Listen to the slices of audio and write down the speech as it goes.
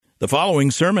The following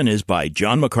sermon is by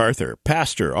John MacArthur,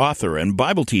 pastor, author, and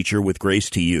Bible teacher with Grace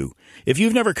to You. If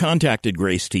you've never contacted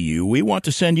Grace to You, we want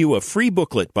to send you a free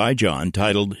booklet by John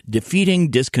titled Defeating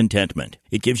Discontentment.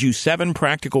 It gives you 7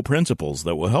 practical principles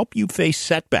that will help you face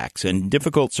setbacks and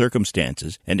difficult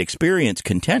circumstances and experience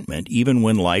contentment even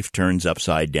when life turns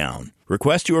upside down.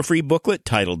 Request your free booklet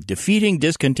titled Defeating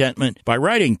Discontentment by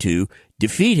writing to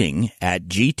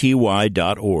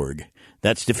defeating@gty.org.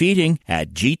 That's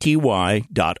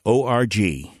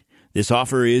defeating@gty.org. This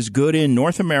offer is good in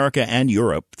North America and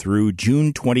Europe through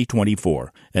June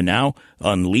 2024. And now,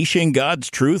 unleashing God's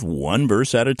truth one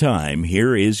verse at a time,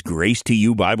 here is Grace to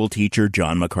You Bible teacher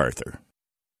John MacArthur.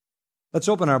 Let's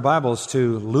open our Bibles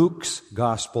to Luke's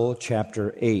Gospel,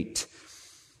 chapter 8.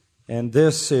 And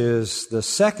this is the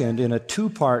second in a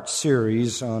 2-part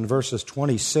series on verses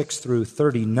 26 through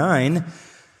 39,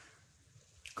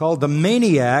 called The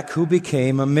Maniac Who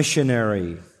Became a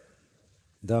Missionary.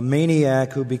 The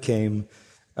Maniac Who Became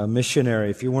a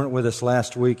Missionary. If you weren't with us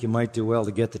last week, you might do well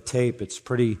to get the tape. It's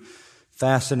pretty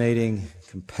fascinating,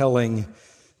 compelling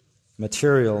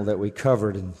material that we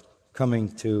covered in coming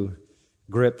to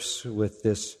grips with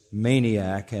this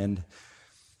maniac. And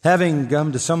having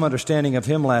come to some understanding of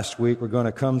him last week, we're going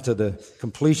to come to the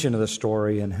completion of the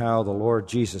story and how the Lord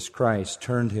Jesus Christ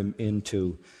turned him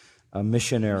into a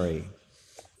missionary.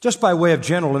 Just by way of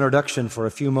general introduction for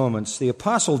a few moments, the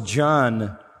Apostle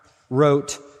John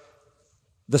wrote,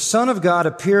 "The Son of God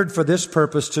appeared for this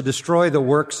purpose to destroy the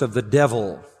works of the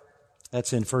devil."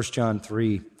 That's in 1 John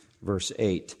 3, verse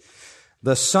 8.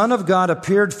 The Son of God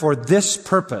appeared for this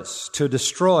purpose, to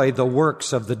destroy the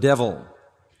works of the devil.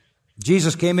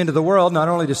 Jesus came into the world not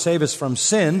only to save us from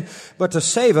sin, but to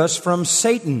save us from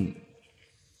Satan.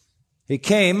 He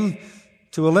came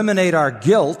to eliminate our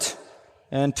guilt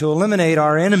and to eliminate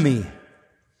our enemy.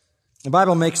 The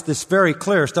Bible makes this very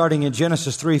clear, starting in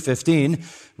Genesis 3:15.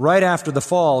 Right after the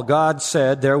fall, God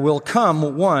said, "There will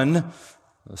come one,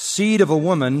 a seed of a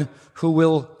woman, who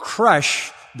will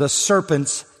crush the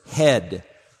serpent's head."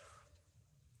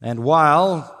 And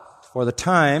while, for the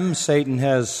time, Satan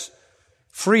has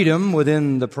freedom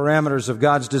within the parameters of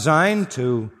God's design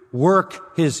to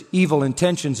work his evil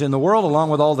intentions in the world, along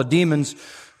with all the demons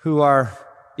who are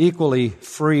equally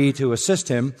free to assist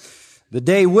him, the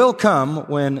day will come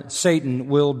when Satan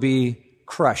will be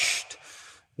crushed,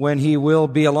 when he will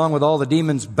be, along with all the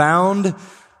demons, bound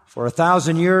for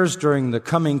 1,000 years during the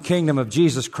coming kingdom of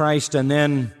Jesus Christ, and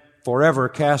then forever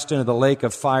cast into the lake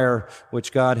of fire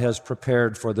which God has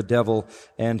prepared for the devil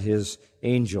and his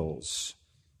angels.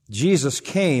 Jesus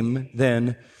came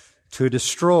then to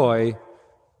destroy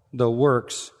the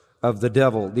works of the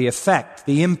devil, the effect,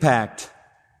 the impact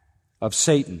of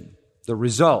Satan, the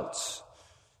results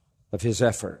of his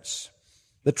efforts.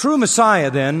 The true Messiah,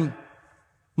 then,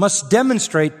 must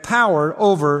demonstrate power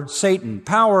over Satan,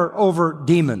 power over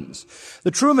demons. The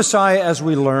true Messiah, as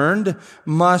we learned,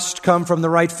 must come from the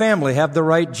right family, have the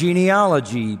right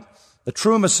genealogy. The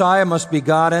true Messiah must be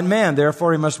God and man.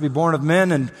 Therefore, he must be born of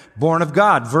men and born of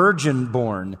God, virgin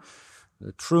born.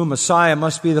 The true Messiah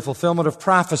must be the fulfillment of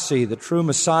prophecy. The true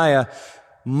Messiah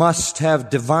must have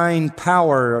divine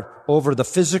power over the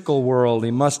physical world.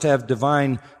 He must have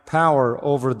divine power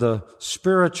over the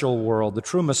spiritual world. The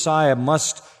true Messiah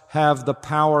must have the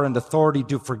power and authority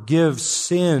to forgive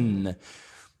sin.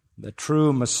 The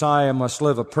true Messiah must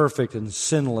live a perfect and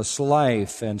sinless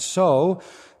life. And so,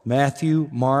 Matthew,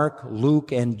 Mark,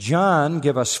 Luke, and John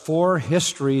give us 4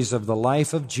 histories of the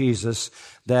life of Jesus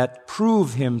that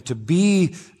prove him to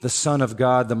be the Son of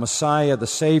God, the Messiah, the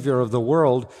Savior of the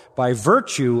world, by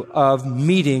virtue of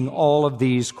meeting all of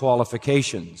these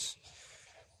qualifications.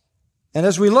 And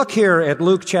as we look here at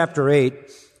Luke chapter 8,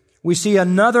 we see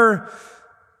another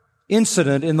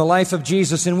incident in the life of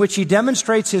Jesus in which he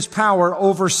demonstrates his power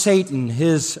over Satan,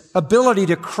 his ability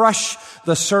to crush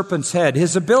the serpent's head,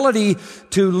 his ability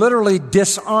to literally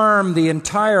disarm the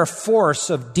entire force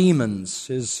of demons,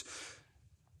 his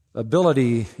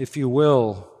ability, if you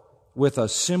will, with a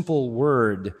simple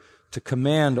word, to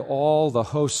command all the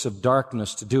hosts of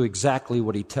darkness to do exactly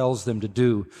what he tells them to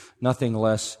do, nothing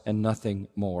less and nothing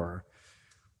more.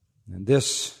 And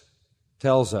this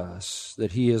tells us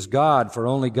that he is God, for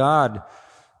only God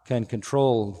can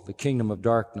control the kingdom of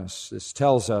darkness. This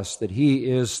tells us that he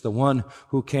is the one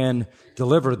who can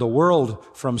deliver the world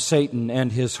from Satan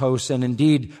and his hosts, and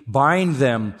indeed bind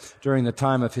them during the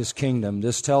time of his kingdom.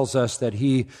 This tells us that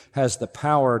he has the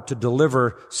power to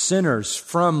deliver sinners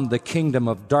from the kingdom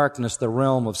of darkness, the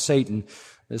realm of Satan,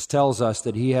 This tells us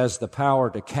that he has the power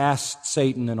to cast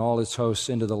Satan and all his hosts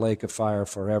into the lake of fire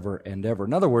forever and ever.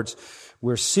 In other words,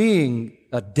 we're seeing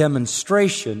a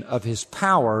demonstration of his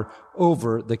power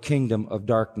over the kingdom of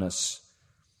darkness.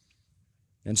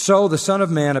 And so the Son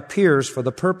of Man appears for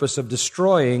the purpose of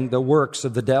destroying the works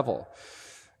of the devil.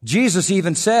 Jesus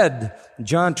even said,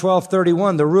 John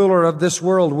 12:31, the ruler of this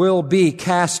world will be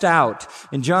cast out.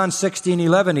 In John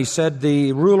 16:11, he said,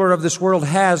 the ruler of this world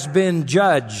has been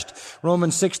judged.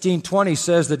 Romans 16:20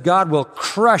 says that God will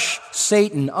crush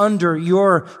Satan under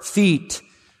your feet.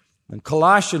 And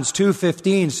Colossians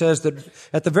 2:15 says that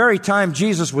at the very time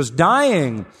Jesus was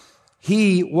dying,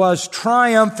 he was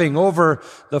triumphing over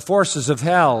the forces of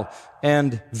hell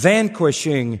and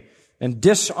vanquishing and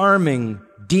disarming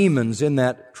demons in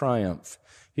that triumph.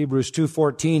 Hebrews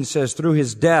 2:14 says, through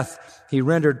his death, he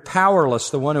rendered powerless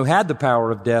the one who had the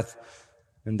power of death,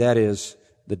 and that is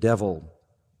the devil.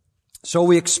 So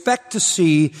we expect to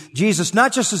see Jesus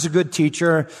not just as a good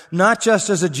teacher, not just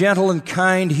as a gentle and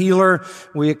kind healer.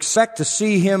 We expect to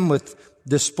see him with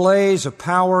displays of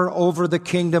power over the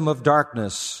kingdom of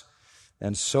darkness.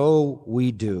 And so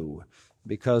we do.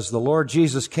 Because the Lord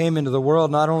Jesus came into the world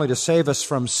not only to save us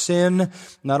from sin,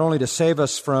 not only to save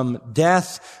us from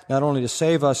death, not only to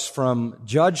save us from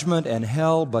judgment and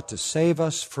hell, but to save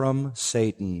us from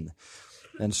Satan.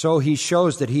 And so he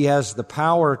shows that he has the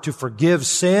power to forgive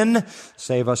sin,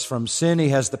 save us from sin. He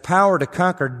has the power to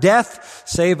conquer death,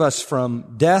 save us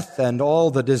from death and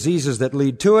all the diseases that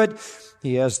lead to it.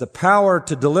 He has the power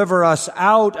to deliver us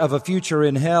out of a future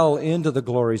in hell into the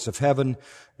glories of heaven.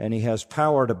 And he has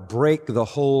power to break the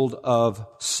hold of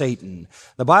Satan.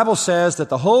 The Bible says that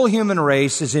the whole human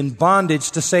race is in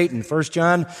bondage to Satan. 1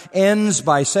 John ends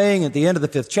by saying at the end of the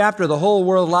 5th chapter, the whole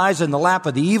world lies in the lap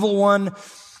of the evil one.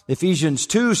 Ephesians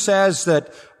 2 says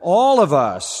that all of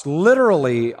us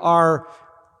literally are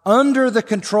under the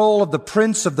control of the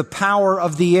prince of the power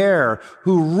of the air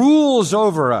who rules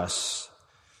over us.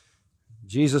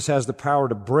 Jesus has the power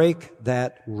to break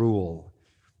that rule.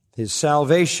 His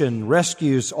salvation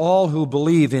rescues all who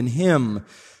believe in him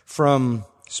from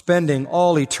spending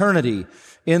all eternity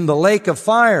in the lake of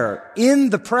fire, in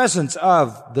the presence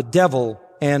of the devil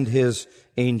and his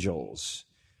angels.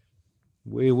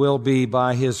 We will be,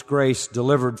 by his grace,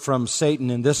 delivered from Satan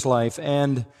in this life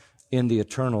and in the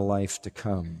eternal life to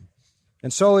come.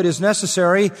 And so it is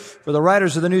necessary for the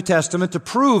writers of the New Testament to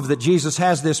prove that Jesus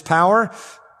has this power,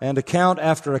 and account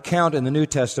after account in the New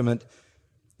Testament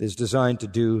is designed to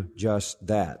do just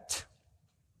that.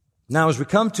 Now, as we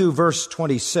come to verse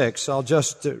 26, I'll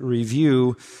just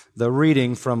review the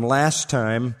reading from last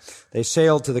time. They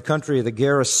sailed to the country of the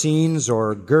Gerasenes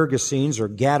or Gergesenes or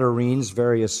Gadarenes,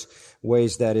 various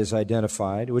ways that is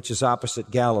identified, which is opposite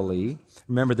Galilee.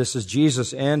 Remember, this is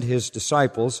Jesus and his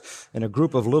disciples in a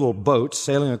group of little boats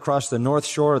sailing across the north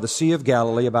shore of the Sea of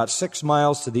Galilee, about 6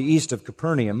 miles to the east of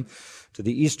Capernaum, to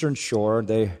the eastern shore.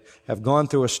 They have gone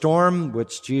through a storm,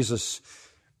 which Jesus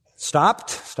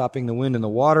stopping the wind and the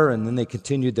water, and then they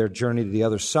continued their journey to the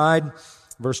other side.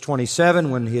 Verse 27,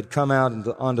 when he had come out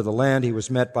onto the land, he was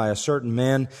met by a certain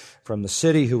man from the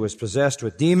city who was possessed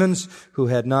with demons, who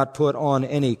had not put on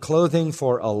any clothing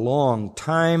for a long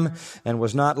time, and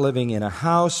was not living in a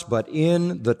house, but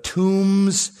in the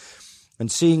tombs.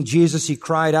 And seeing Jesus, he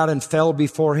cried out and fell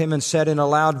before him and said in a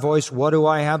loud voice, "What do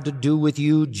I have to do with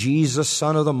you, Jesus,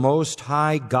 Son of the Most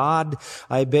High God?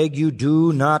 I beg you,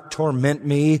 do not torment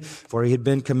me." For he had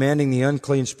been commanding the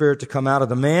unclean spirit to come out of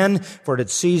the man, for it had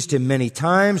seized him many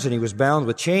times, and he was bound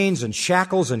with chains and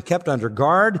shackles and kept under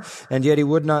guard, and yet he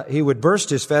would burst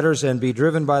his fetters and be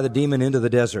driven by the demon into the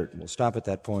desert. We'll stop at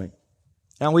that point.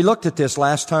 Now, we looked at this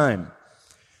last time.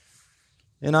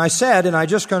 And I said, and I'm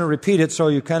just going to repeat it so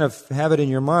you kind of have it in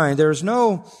your mind, there's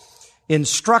no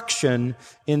instruction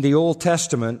in the Old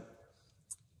Testament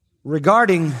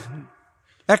regarding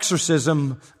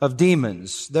exorcism of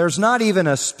demons. There's not even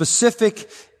a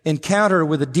specific encounter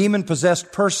with a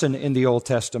demon-possessed person in the Old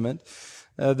Testament.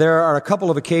 There are a couple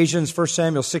of occasions, 1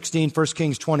 Samuel 16, 1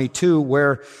 Kings 22,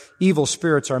 where evil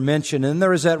spirits are mentioned. And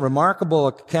there is that remarkable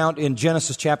account in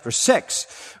Genesis chapter 6,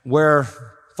 where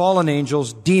fallen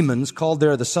angels, demons, called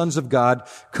there the sons of God,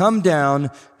 come down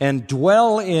and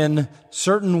dwell in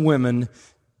certain women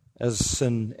as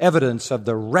an evidence of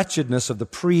the wretchedness of the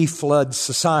pre-flood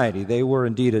society. They were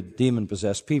indeed a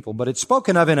demon-possessed people, but it's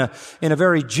spoken of in a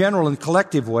very general and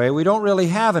collective way. We don't really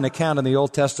have an account in the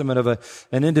Old Testament of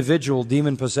an individual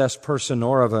demon-possessed person,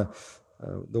 or of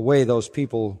the way those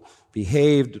people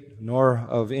behaved, nor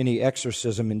of any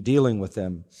exorcism in dealing with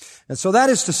them. And so that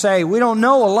is to say, we don't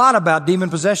know a lot about demon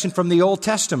possession from the Old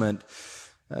Testament.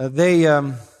 They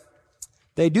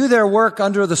They do their work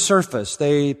under the surface.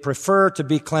 They prefer to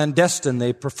be clandestine.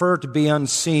 They prefer to be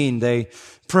unseen. They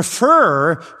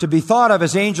prefer to be thought of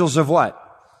as angels of what?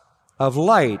 Of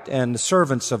light and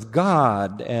servants of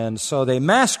God. And so they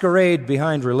masquerade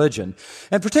behind religion.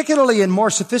 And particularly in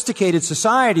more sophisticated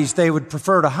societies, they would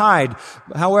prefer to hide.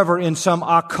 However, in some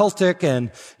occultic and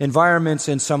environments,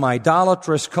 in some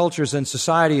idolatrous cultures and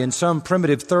society, in some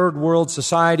primitive third world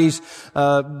societies,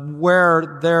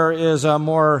 where there is a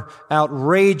more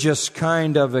outrageous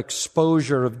kind of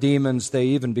exposure of demons, they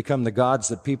even become the gods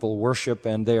that people worship,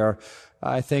 and they are,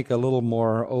 I think, a little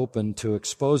more open to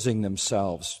exposing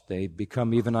themselves. They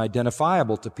become even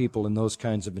identifiable to people in those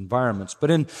kinds of environments.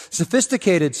 But in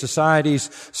sophisticated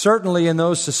societies, certainly in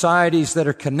those societies that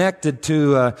are connected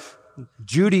to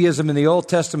Judaism in the Old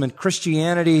Testament,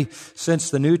 Christianity since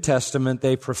the New Testament,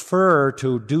 they prefer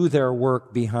to do their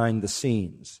work behind the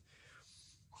scenes.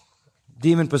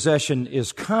 Demon possession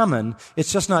is common.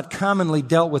 It's just not commonly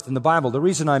dealt with in the Bible. The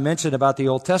reason I mentioned about the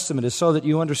Old Testament is so that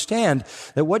you understand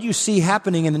that what you see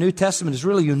happening in the New Testament is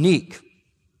really unique.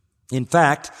 In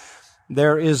fact,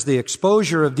 there is the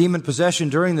exposure of demon possession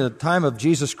during the time of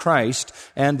Jesus Christ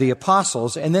and the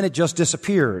apostles, and then it just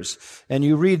disappears. And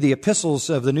you read the epistles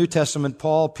of the New Testament,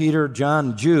 Paul, Peter,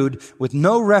 John, Jude, with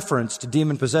no reference to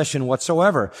demon possession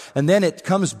whatsoever. And then it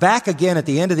comes back again at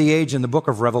the end of the age in the book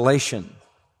of Revelation,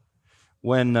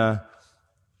 when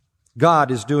God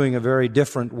is doing a very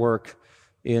different work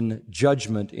in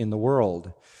judgment in the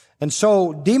world. And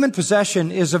so demon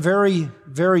possession is a very,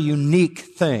 very unique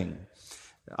thing.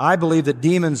 I believe that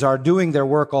demons are doing their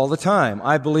work all the time.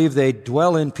 I believe they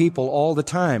dwell in people all the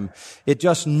time. It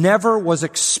just never was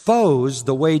exposed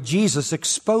the way Jesus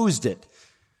exposed it.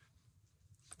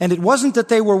 And it wasn't that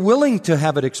they were willing to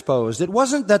have it exposed. It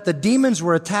wasn't that the demons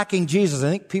were attacking Jesus.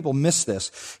 I think people miss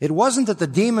this. It wasn't that the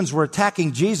demons were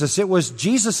attacking Jesus. It was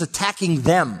Jesus attacking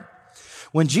them.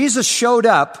 When Jesus showed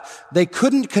up, they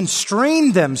couldn't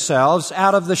constrain themselves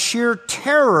out of the sheer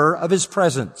terror of His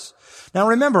presence. Now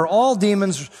remember, all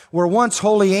demons were once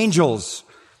holy angels.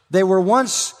 They were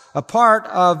once a part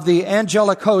of the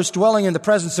angelic host dwelling in the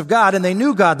presence of God, and they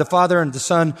knew God the Father and the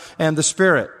Son and the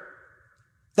Spirit.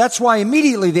 That's why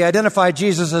immediately they identified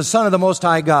Jesus as Son of the Most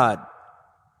High God.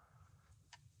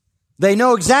 They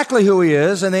know exactly who He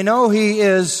is, and they know He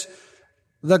is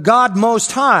the God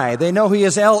Most High. They know He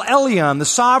is El Elyon, the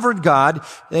sovereign God.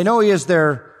 They know He is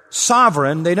their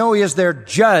sovereign. They know He is their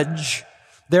judge,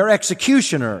 their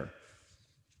executioner.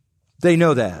 They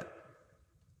know that.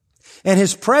 And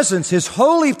His presence, His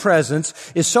holy presence,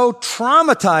 is so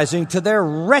traumatizing to their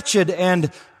wretched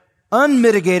and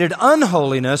unmitigated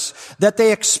unholiness that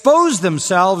they expose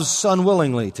themselves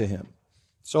unwillingly to Him.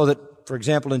 So that, for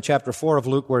example, in chapter 4 of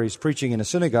Luke, where He's preaching in a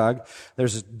synagogue,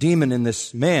 there's a demon in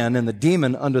this man, and the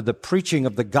demon, under the preaching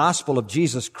of the gospel of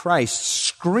Jesus Christ,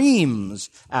 screams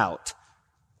out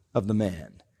of the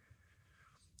man.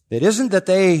 It isn't that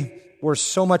they were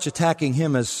so much attacking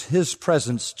Him as His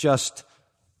presence just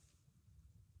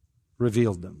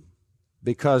revealed them,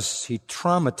 because He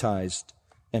traumatized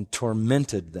and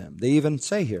tormented them. They even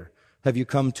say here, "Have you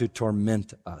come to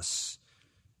torment us?"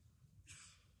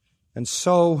 And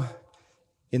so,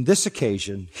 in this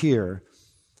occasion here,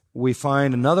 we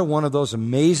find another one of those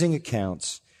amazing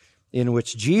accounts in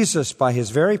which Jesus, by His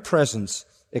very presence,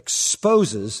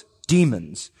 exposes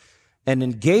demons and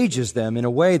engages them in a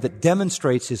way that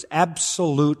demonstrates His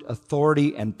absolute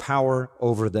authority and power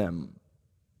over them.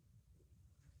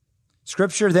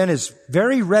 Scripture then is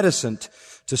very reticent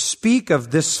to speak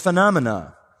of this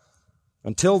phenomena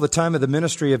until the time of the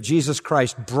ministry of Jesus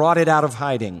Christ brought it out of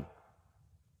hiding.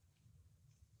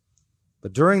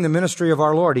 But during the ministry of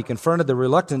our Lord, He confronted the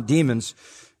reluctant demons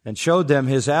and showed them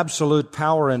His absolute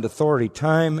power and authority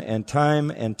time and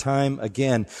time and time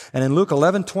again. And in Luke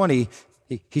 11:20,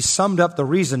 He summed up the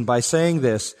reason by saying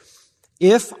this: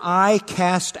 "If I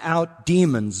cast out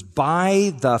demons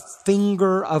by the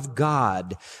finger of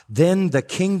God, then the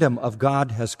kingdom of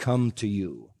God has come to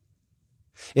you."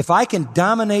 If I can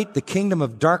dominate the kingdom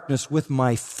of darkness with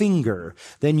my finger,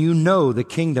 then you know the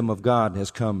kingdom of God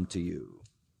has come to you.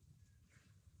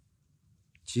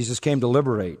 Jesus came to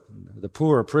liberate the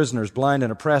poor, prisoners, blind,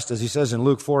 and oppressed, as He says in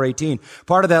Luke 4:18.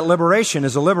 Part of that liberation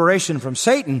is a liberation from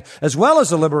Satan, as well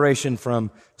as a liberation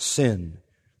from sin.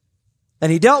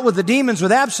 And He dealt with the demons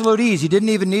with absolute ease. He didn't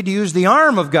even need to use the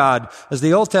arm of God, as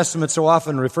the Old Testament so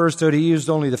often refers to it. He used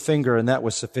only the finger, and that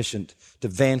was sufficient to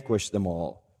vanquish them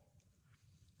all.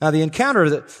 Now, the encounter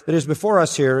that is before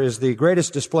us here is the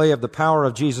greatest display of the power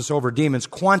of Jesus over demons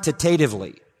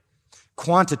quantitatively.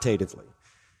 Quantitatively.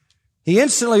 He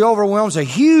instantly overwhelms a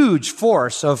huge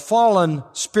force of fallen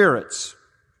spirits.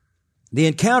 The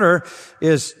encounter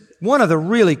is one of the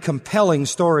really compelling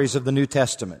stories of the New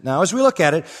Testament. Now, as we look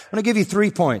at it, I'm going to give you 3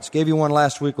 points. Gave you one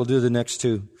last week. We'll do the next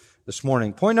 2 this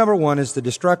morning. Point number 1 is the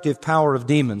destructive power of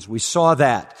demons. We saw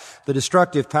that. The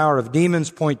destructive power of demons.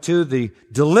 Point 2, the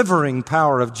delivering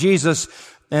power of Jesus.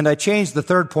 And I changed the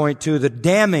 3rd point to the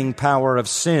damning power of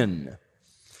sin.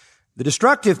 The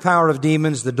destructive power of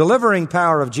demons, the delivering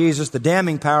power of Jesus, the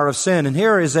damning power of sin. And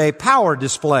here is a power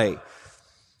display.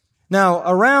 Now,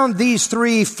 around these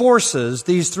 3 forces,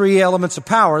 these 3 elements of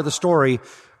power, the story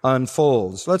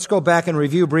unfolds. Let's go back and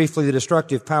review briefly the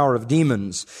destructive power of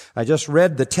demons. I just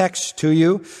read the text to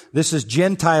you. This is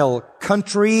Gentile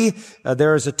country.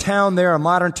 There is a town there, a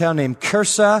modern town named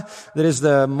Kyrsa, that is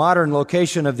the modern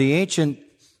location of the ancient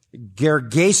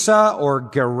Gergesa or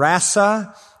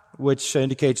Gerasa, which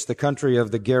indicates the country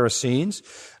of the Gerasenes.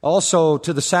 Also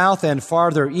to the south and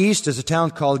farther east is a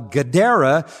town called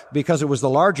Gadara, because it was the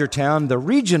larger town. The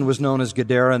region was known as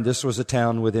Gadara, and this was a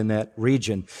town within that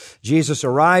region. Jesus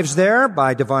arrives there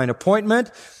by divine appointment,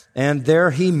 and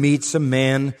there he meets a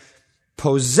man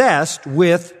possessed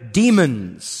with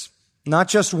demons. Not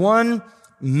just one,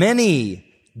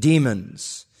 many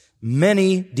demons.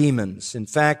 Many demons. In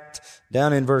fact,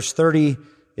 down in verse 30,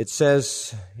 it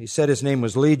says, he said his name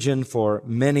was Legion, for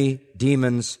many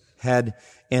demons had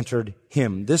entered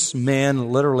him. This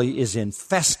man literally is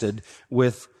infested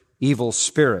with evil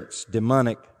spirits,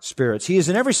 demonic spirits. He is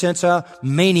in every sense a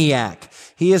maniac.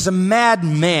 He is a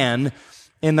madman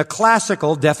in the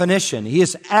classical definition. He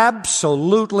is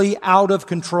absolutely out of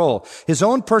control. His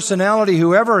own personality,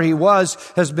 whoever he was,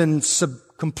 has been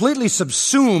completely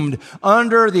subsumed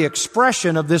under the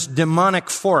expression of this demonic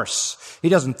force. He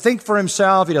doesn't think for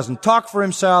himself, he doesn't talk for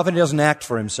himself, and he doesn't act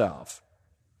for himself.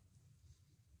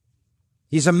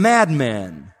 He's a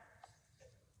madman.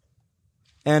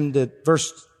 And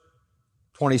verse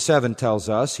 27 tells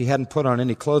us he hadn't put on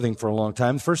any clothing for a long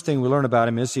time. The first thing we learn about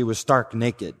him is he was stark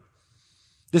naked.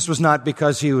 This was not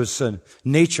because he was a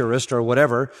naturist or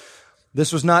whatever.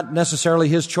 This was not necessarily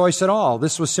his choice at all.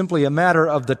 This was simply a matter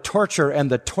of the torture and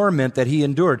the torment that he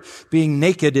endured. Being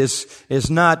naked is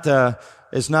not a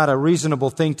reasonable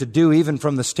thing to do, even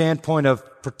from the standpoint of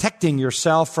protecting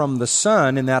yourself from the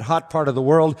sun in that hot part of the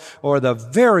world or the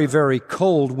very, very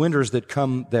cold winters that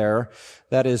come there.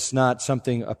 That is not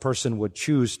something a person would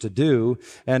choose to do.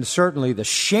 And certainly the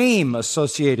shame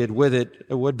associated with it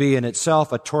would be in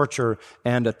itself a torture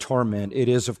and a torment. It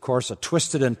is, of course, a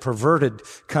twisted and perverted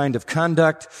kind of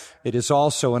conduct. It is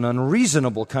also an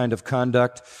unreasonable kind of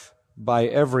conduct by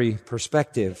every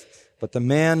perspective. But the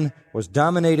man was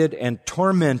dominated and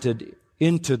tormented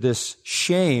into this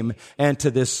shame and to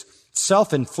this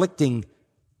self-inflicting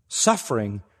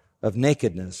suffering of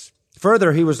nakedness.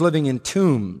 Further, he was living in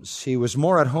tombs. He was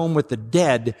more at home with the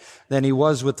dead than he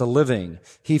was with the living.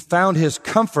 He found his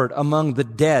comfort among the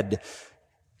dead,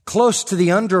 close to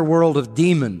the underworld of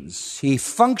demons. He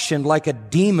functioned like a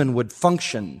demon would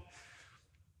function.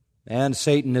 And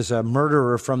Satan is a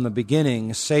murderer from the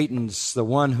beginning. Satan's the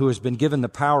one who has been given the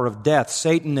power of death.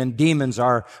 Satan and demons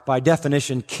are, by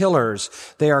definition, killers.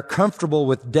 They are comfortable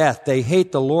with death. They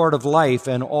hate the Lord of life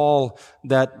and all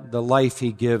that the life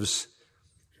he gives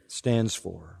stands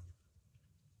for.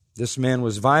 This man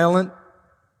was violent.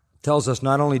 Tells us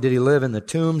not only did he live in the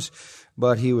tombs,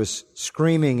 but he was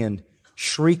screaming and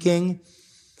shrieking.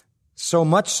 So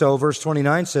much so, verse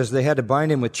 29 says, they had to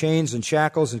bind him with chains and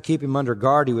shackles and keep him under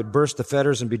guard. He would burst the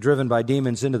fetters and be driven by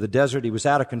demons into the desert. He was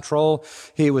out of control.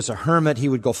 He was a hermit. He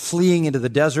would go fleeing into the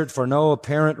desert for no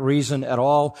apparent reason at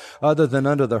all, other than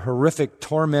under the horrific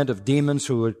torment of demons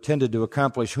who intended to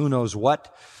accomplish who knows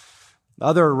what.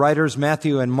 Other writers,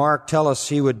 Matthew and Mark, tell us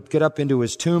he would get up into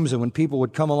his tombs, and when people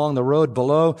would come along the road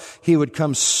below, he would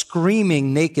come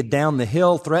screaming naked down the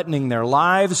hill, threatening their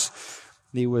lives.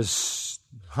 He was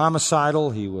homicidal.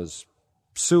 He was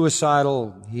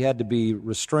suicidal. He had to be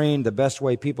restrained the best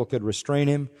way people could restrain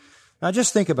him. Now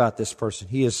just think about this person.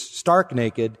 He is stark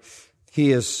naked.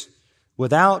 He is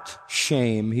without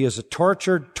shame. He is a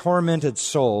tortured, tormented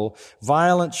soul,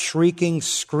 violent, shrieking,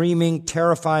 screaming,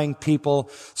 terrifying people,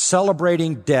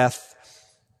 celebrating death,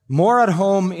 more at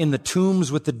home in the tombs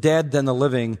with the dead than the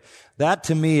living. That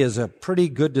to me is a pretty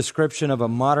good description of a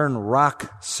modern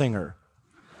rock singer.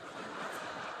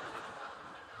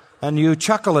 And you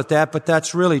chuckle at that, but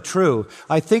that's really true.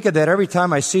 I think of that every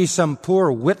time I see some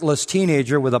poor witless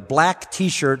teenager with a black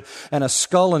t-shirt and a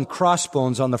skull and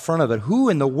crossbones on the front of it. Who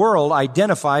in the world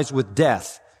identifies with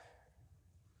death?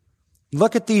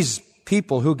 Look at these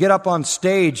people who get up on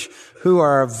stage who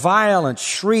are violent,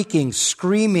 shrieking,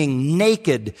 screaming,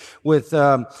 naked, with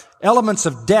elements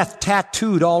of death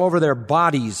tattooed all over their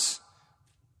bodies.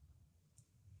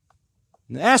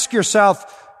 And ask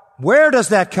yourself, where does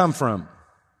that come from?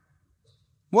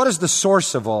 What is the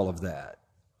source of all of that?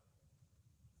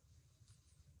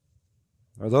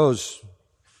 Are those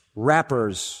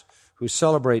rappers who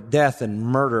celebrate death and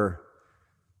murder,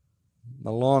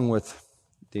 along with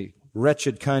the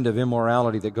wretched kind of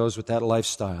immorality that goes with that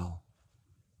lifestyle,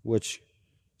 which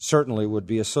certainly would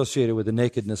be associated with the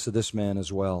nakedness of this man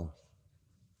as well.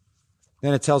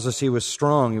 Then it tells us he was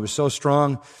strong. He was so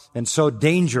strong and so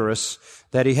dangerous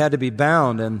that he had to be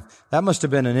bound, and that must have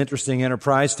been an interesting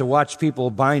enterprise to watch people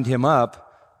bind him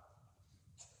up.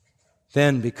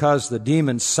 Then, because the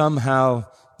demons somehow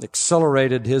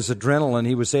accelerated his adrenaline,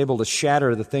 he was able to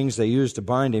shatter the things they used to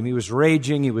bind him. He was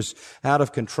raging. He was out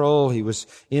of control. He was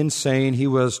insane. He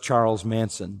was Charles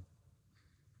Manson.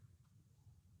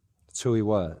 That's who he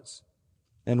was.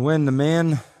 And when the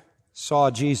man saw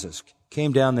Jesus,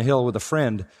 came down the hill with a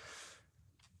friend,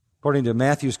 according to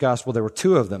Matthew's gospel, there were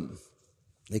two of them.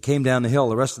 They came down the hill.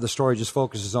 The rest of the story just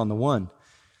focuses on the one.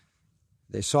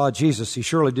 They saw Jesus. He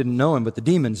surely didn't know him, but the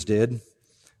demons did.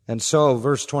 And so,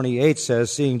 verse 28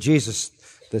 says, seeing Jesus,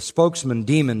 the spokesman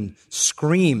demon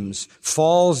screams,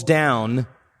 falls down,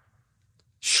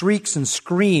 shrieks and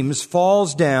screams,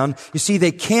 falls down. You see,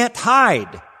 they can't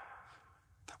hide.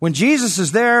 When Jesus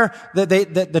is there,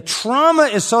 the trauma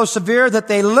is so severe that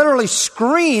they literally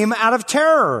scream out of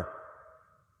terror.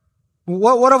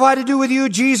 What have I to do with you,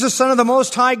 Jesus, Son of the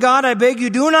Most High God? I beg you,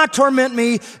 do not torment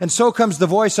me. And so comes the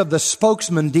voice of the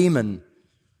spokesman demon.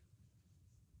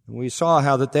 We saw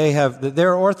how that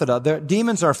they're orthodox.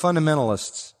 Demons are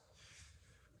fundamentalists.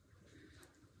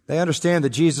 They understand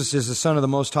that Jesus is the Son of the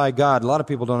Most High God. A lot of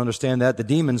people don't understand that. The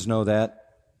demons know that.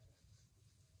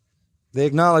 They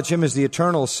acknowledge him as the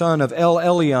eternal Son of El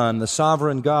Elyon, the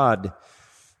sovereign God.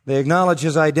 They acknowledge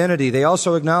his identity. They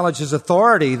also acknowledge his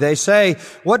authority. They say,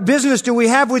 what business do we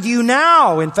have with you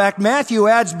now? In fact, Matthew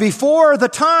adds, before the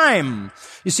time.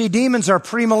 You see, demons are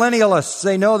premillennialists.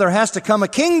 They know there has to come a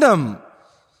kingdom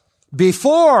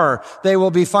before they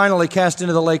will be finally cast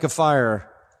into the lake of fire.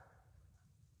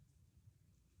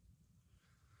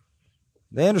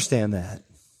 They understand that.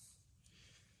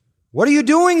 What are you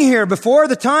doing here before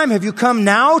the time? Have you come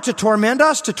now to torment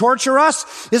us, to torture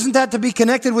us? Isn't that to be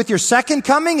connected with your second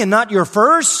coming and not your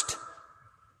first?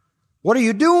 What are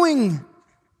you doing?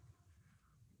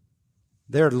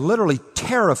 They're literally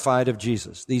terrified of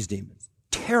Jesus, these demons.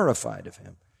 Terrified of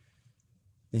him.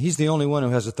 And he's the only one who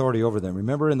has authority over them.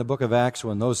 Remember in the book of Acts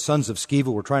when those sons of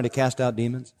Sceva were trying to cast out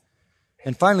demons?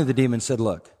 And finally the demon said,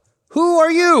 look, who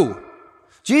are you?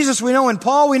 Jesus we know and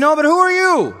Paul we know, but who are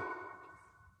you?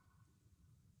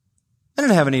 I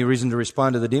didn't have any reason to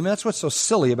respond to the demon. That's what's so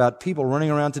silly about people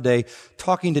running around today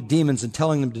talking to demons and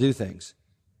telling them to do things.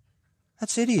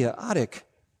 That's idiotic.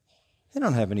 They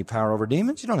don't have any power over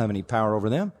demons. You don't have any power over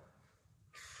them.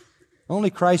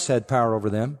 Only Christ had power over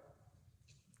them.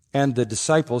 And the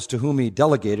disciples to whom he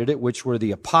delegated it, which were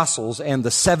the apostles and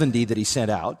the 70 that he sent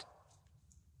out.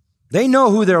 They know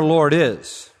who their Lord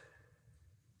is.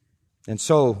 And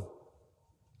so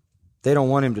they don't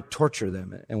want him to torture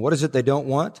them. And what is it they don't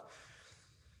want?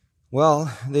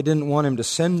 Well, they didn't want him to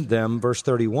send them, verse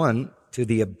 31, to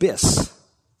the abyss,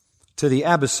 to the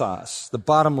abyssos, the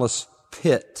bottomless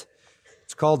pit.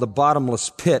 It's called the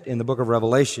bottomless pit in the book of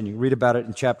Revelation. You read about it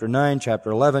in chapter 9,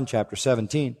 chapter 11, chapter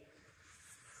 17.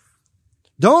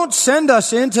 Don't send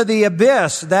us into the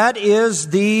abyss. That is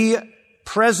the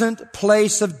present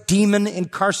place of demon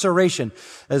incarceration.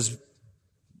 As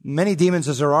many demons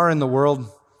as there are in the world,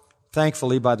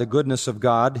 thankfully, by the goodness of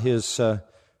God, his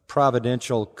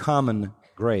providential common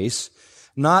grace,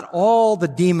 not all the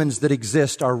demons that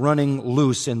exist are running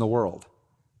loose in the world.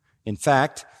 In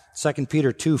fact, 2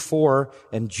 Peter 2:4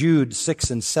 and Jude 6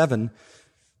 and 7,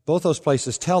 both those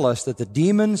places tell us that the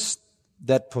demons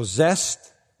that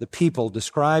possessed the people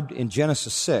described in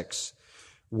Genesis 6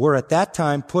 were at that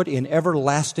time put in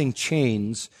everlasting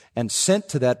chains and sent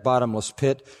to that bottomless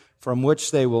pit from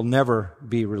which they will never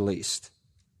be released.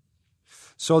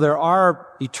 So there are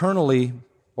eternally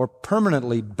or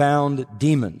permanently bound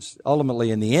demons.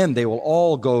 Ultimately, in the end, they will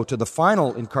all go to the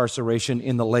final incarceration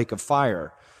in the lake of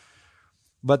fire.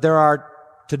 But there are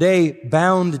today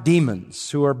bound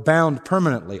demons who are bound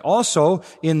permanently. Also,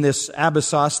 in this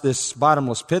abyssos, this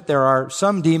bottomless pit, there are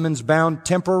some demons bound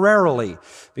temporarily.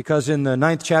 Because in the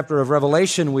 9th chapter of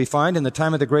Revelation, we find in the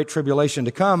time of the Great Tribulation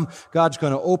to come, God's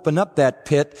going to open up that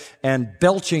pit, and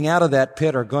belching out of that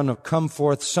pit are going to come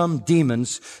forth some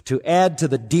demons to add to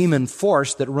the demon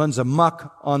force that runs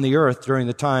amok on the earth during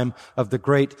the time of the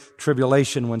Great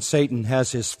Tribulation when Satan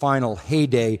has his final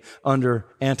heyday under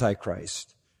Antichrist.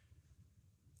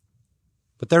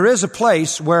 But there is a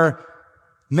place where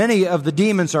Many of the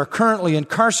demons are currently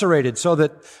incarcerated so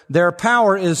that their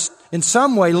power is in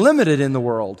some way limited in the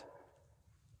world.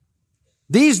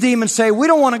 These demons say, we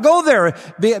don't want to go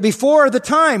there before the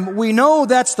time. We know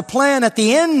that's the plan at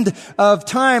the end of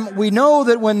time. We know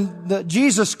that when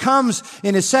Jesus comes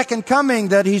in His second coming,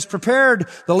 that He's prepared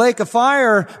the lake of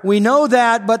fire. We know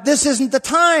that, but this isn't the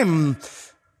time.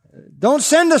 Don't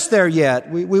send us there yet.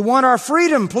 We want our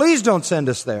freedom. Please don't send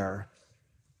us there.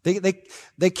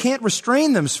 They can't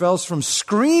restrain themselves from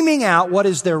screaming out what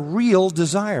is their real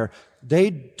desire. They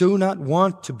do not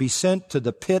want to be sent to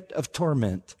the pit of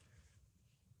torment.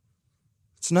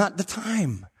 It's not the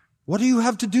time. What do you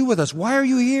have to do with us? Why are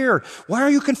you here? Why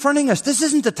are you confronting us? This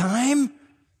isn't the time.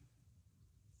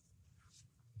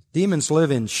 Demons live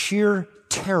in sheer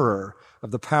terror of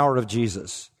the power of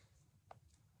Jesus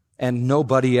and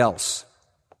nobody else.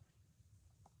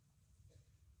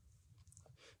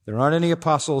 There aren't any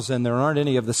apostles and there aren't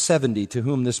any of the 70 to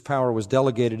whom this power was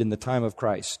delegated in the time of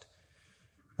Christ.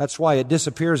 That's why it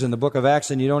disappears in the book of Acts,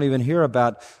 and you don't even hear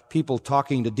about people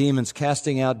talking to demons,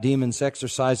 casting out demons,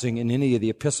 exorcising in any of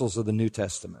the epistles of the New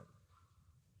Testament.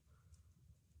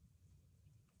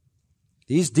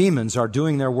 These demons are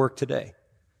doing their work today.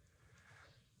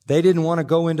 They didn't want to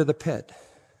go into the pit,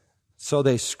 so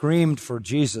they screamed for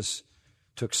Jesus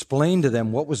to explain to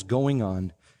them what was going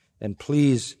on, and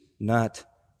please not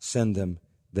send them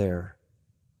there.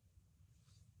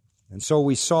 And so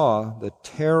we saw the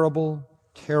terrible,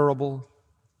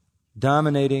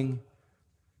 dominating,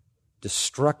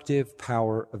 destructive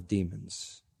power of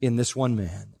demons in this one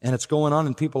man. And it's going on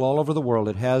in people all over the world.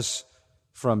 It has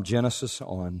from Genesis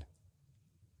on.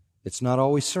 It's not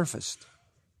always surfaced.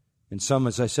 In some,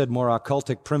 as I said, more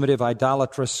occultic, primitive,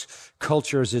 idolatrous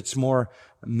cultures, it's more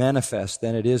manifest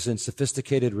than it is in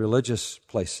sophisticated religious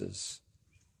places.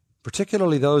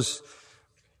 Particularly those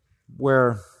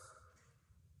where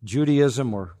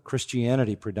Judaism or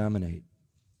Christianity predominate.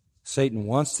 Satan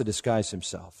wants to disguise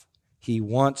himself. He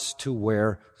wants to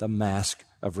wear the mask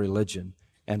of religion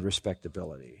and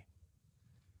respectability.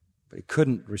 But he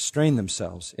couldn't restrain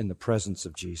themselves in the presence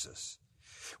of Jesus.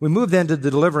 We move then to the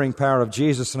delivering power of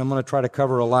Jesus, and I'm going to try to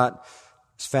cover a lot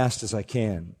as fast as I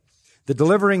can. The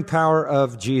delivering power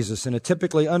of Jesus, in a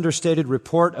typically understated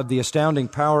report of the astounding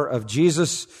power of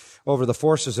Jesus over the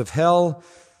forces of hell,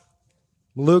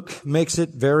 Luke makes it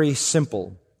very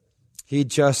simple. He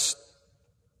just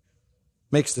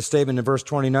makes the statement in verse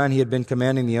 29, he had been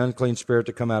commanding the unclean spirit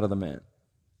to come out of the man.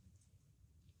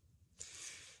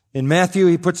 In Matthew,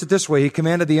 he puts it this way, he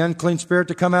commanded the unclean spirit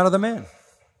to come out of the man.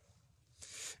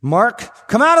 Mark,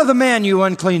 come out of the man, you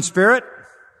unclean spirit.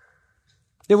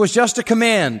 It was just a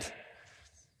command.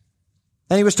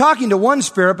 And he was talking to one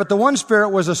spirit, but the one spirit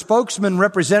was a spokesman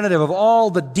representative of all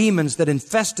the demons that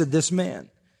infested this man.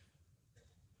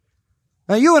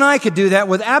 Now, you and I could do that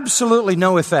with absolutely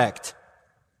no effect.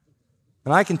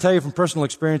 And I can tell you from personal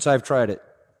experience, I've tried it.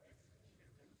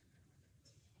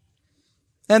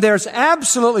 And there's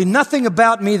absolutely nothing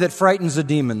about me that frightens a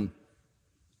demon.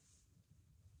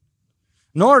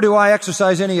 Nor do I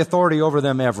exercise any authority over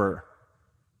them ever.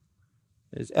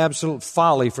 It's absolute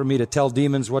folly for me to tell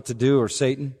demons what to do or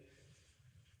Satan.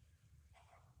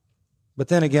 But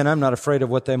then again, I'm not afraid of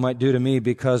what they might do to me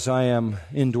because I am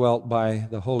indwelt by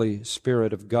the Holy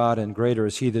Spirit of God, and greater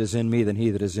is He that is in me than he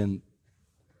that is in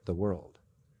the world.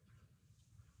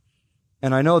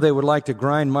 And I know they would like to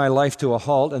grind my life to a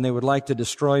halt, and they would like to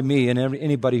destroy me and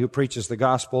anybody who preaches the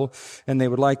gospel, and they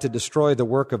would like to destroy the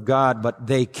work of God, but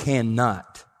they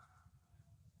cannot.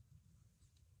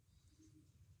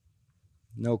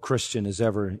 No Christian is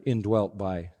ever indwelt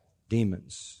by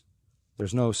demons.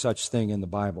 There's no such thing in the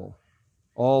Bible.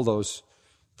 All those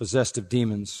possessed of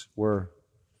demons were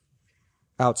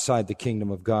outside the kingdom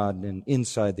of God and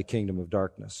inside the kingdom of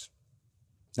darkness.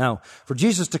 Now, for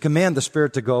Jesus to command the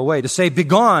spirit to go away, to say,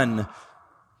 "Begone,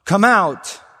 come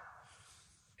out,"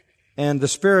 and the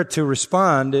spirit to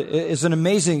respond is an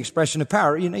amazing expression of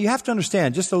power. You know, you have to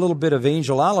understand just a little bit of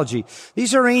angelology.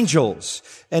 These are angels,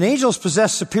 and angels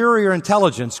possess superior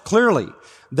intelligence, clearly.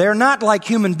 They're not like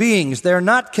human beings. They're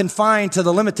not confined to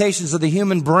the limitations of the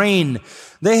human brain.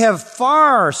 They have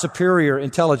far superior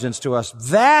intelligence to us,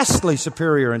 vastly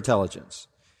superior intelligence.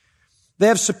 They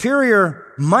have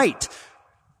superior might.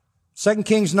 2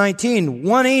 Kings 19,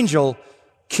 one angel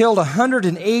killed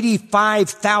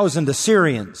 185,000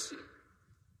 Assyrians.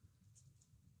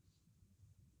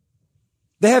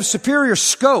 They have superior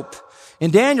scope. In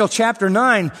Daniel chapter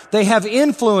 9, they have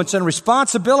influence and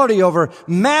responsibility over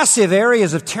massive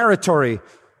areas of territory.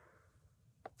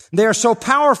 They are so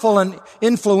powerful and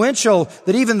influential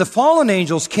that even the fallen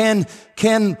angels can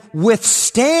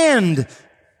withstand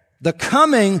the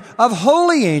coming of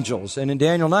holy angels. And in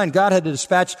Daniel 9, God had to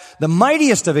dispatch the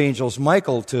mightiest of angels,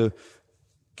 Michael, to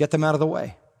get them out of the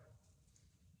way.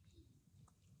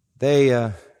 They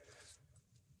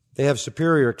have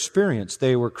superior experience.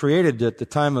 They were created at the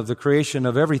time of the creation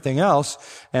of everything else,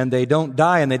 and they don't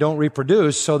die and they don't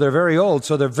reproduce, so they're very old,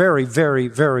 so they're very, very,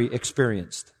 very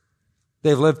experienced.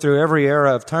 They've lived through every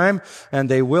era of time, and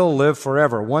they will live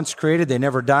forever. Once created, they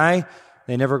never die,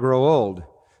 they never grow old.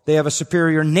 They have a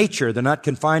superior nature. They're not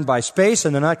confined by space,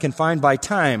 and they're not confined by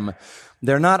time.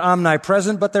 They're not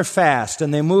omnipresent, but they're fast,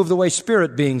 and they move the way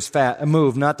spirit beings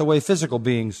move, not the way physical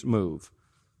beings move.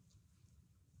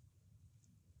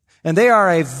 And they are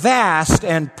a vast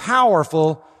and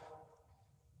powerful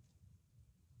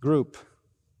group.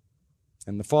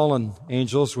 And the fallen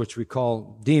angels, which we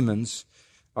call demons,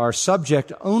 are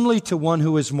subject only to one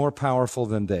who is more powerful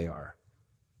than they are.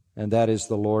 And that is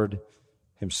the Lord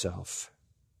Himself.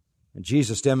 And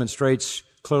Jesus demonstrates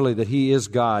clearly that He is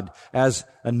God, as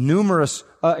in numerous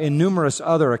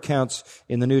other accounts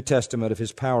in the New Testament of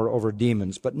His power over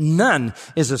demons. But none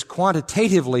is as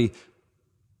quantitatively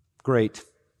great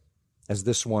as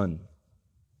this one.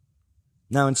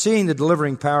 Now, in seeing the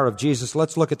delivering power of Jesus,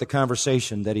 let's look at the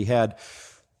conversation that He had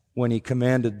when He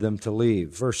commanded them to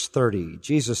leave. Verse 30,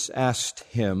 Jesus asked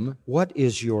him, "What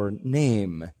is your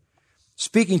name?"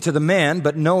 Speaking to the man,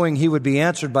 but knowing he would be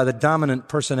answered by the dominant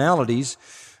personalities,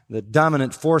 the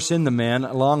dominant force in the man.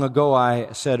 Long ago,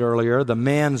 I said earlier, the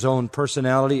man's own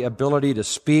personality, ability to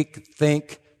speak,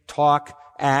 think, talk,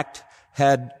 act,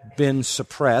 had been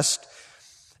suppressed.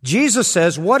 Jesus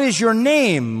says, "What is your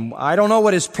name?" I don't know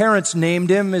what his parents named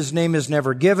him. His name is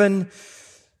never given.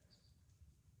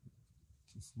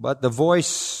 But the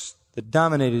voice that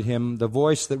dominated him, the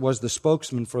voice that was the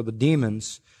spokesman for the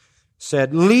demons,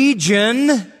 said,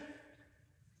 "Legion."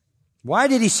 Why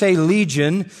did he say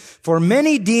legion? For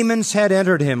many demons had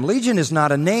entered him. Legion is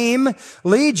not a name.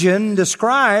 Legion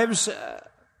describes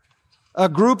a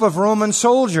group of Roman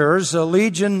soldiers. A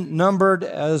legion numbered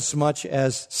as much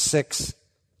as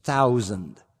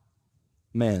 6,000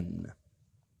 men.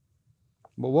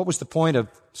 But what was the point of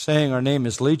saying our name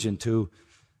is Legion? To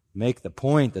make the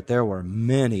point that there were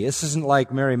many. This isn't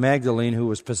like Mary Magdalene, who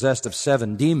was possessed of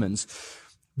 7 demons.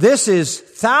 This is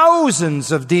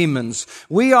thousands of demons.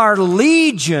 We are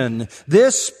legion.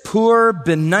 This poor,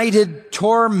 benighted,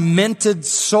 tormented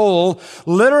soul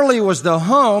literally was the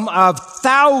home of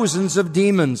thousands of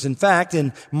demons. In fact,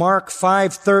 in Mark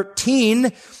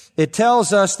 5:13, it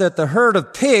tells us that the herd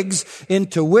of pigs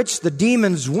into which the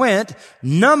demons went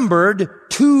numbered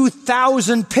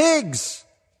 2,000 pigs.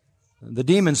 The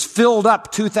demons filled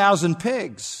up 2,000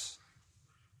 pigs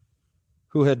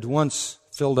who had once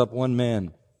filled up one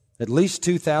man. At least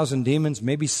 2,000 demons,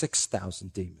 maybe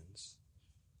 6,000 demons.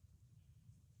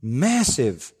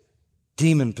 Massive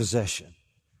demon possession.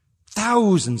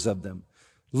 Thousands of them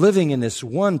living in this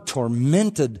one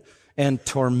tormented and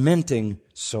tormenting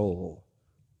soul.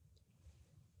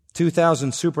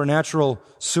 2,000 supernatural,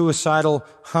 suicidal,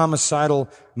 homicidal,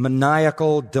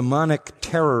 maniacal, demonic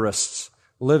terrorists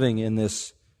living in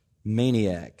this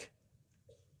maniac.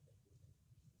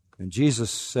 And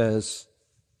Jesus says,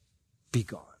 "Be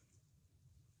gone."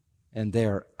 And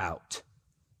they're out.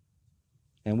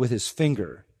 And with his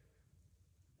finger,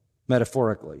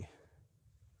 metaphorically,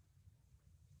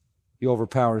 he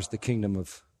overpowers the kingdom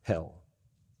of hell.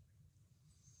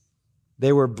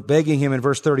 They were begging him in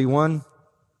verse 31,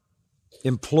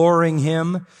 imploring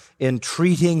him,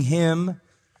 entreating him,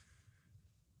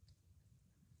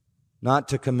 not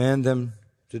to command them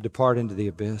to depart into the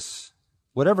abyss.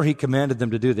 Whatever he commanded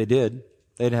them to do, they did.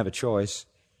 They didn't have a choice.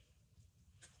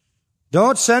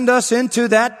 Don't send us into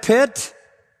that pit,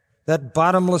 that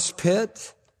bottomless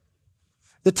pit.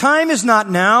 The time is not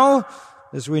now.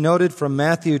 As we noted from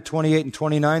Matthew 28 and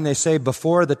 29, they say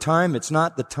before the time. It's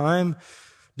not the time.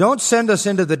 Don't send us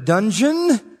into the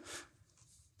dungeon.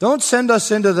 Don't send us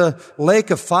into the lake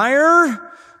of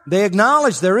fire. They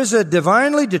acknowledge there is a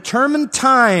divinely determined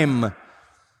time.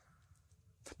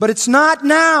 But it's not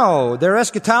now. Their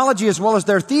eschatology as well as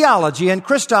their theology and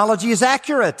Christology is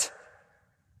accurate.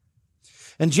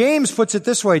 And James puts it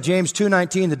this way, James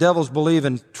 2:19, the devils believe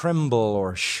and tremble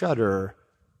or shudder.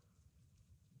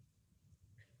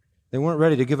 They weren't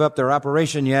ready to give up their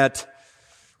operation yet.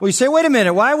 Well, you say, wait a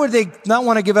minute, why would they not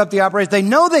want to give up the operation? They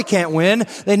know they can't win.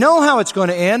 They know how it's going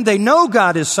to end. They know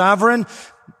God is sovereign.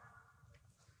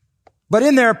 But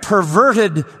in their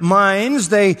perverted minds,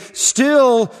 they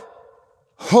still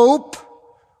hope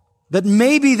that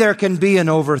maybe there can be an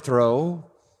overthrow,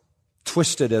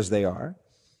 twisted as they are.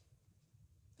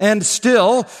 And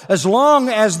still, as long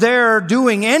as they're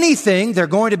doing anything, they're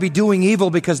going to be doing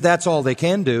evil because that's all they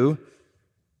can do.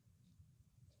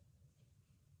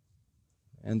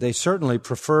 And they certainly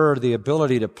prefer the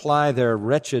ability to ply their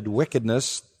wretched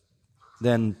wickedness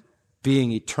than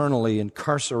being eternally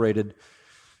incarcerated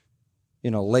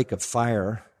in a lake of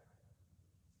fire.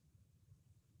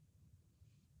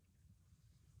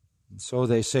 And so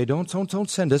they say, don't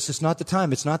send us. It's not the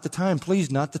time. It's not the time.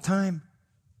 Please, not the time.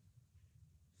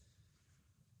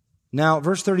 Now,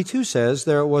 verse 32 says,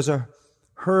 there was a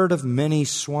herd of many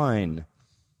swine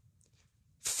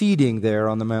feeding there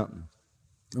on the mountain.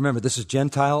 Remember, this is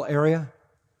Gentile area.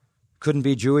 Couldn't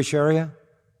be Jewish area,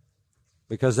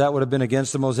 because that would have been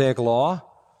against the Mosaic law.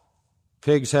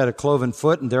 Pigs had a cloven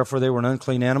foot, and therefore they were an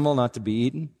unclean animal, not to be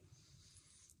eaten.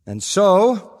 And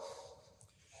so,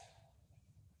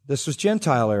 this was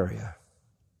Gentile area.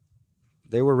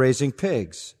 They were raising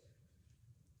pigs.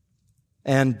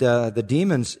 And the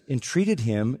demons entreated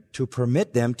him to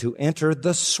permit them to enter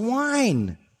the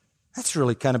swine. That's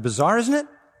really kind of bizarre, isn't it?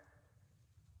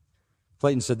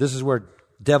 Clayton said this is where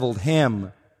deviled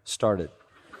ham started.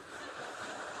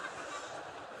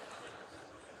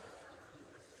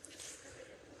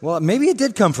 Well, maybe it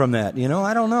did come from that,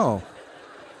 I don't know.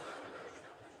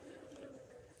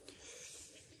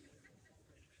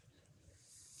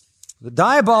 The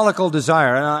diabolical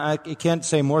desire, and I can't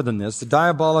say more than this, the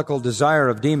diabolical desire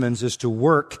of demons is to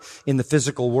work in the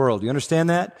physical world. You understand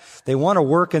that? They want to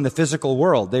work in the physical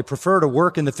world. They prefer to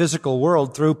work in the physical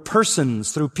world through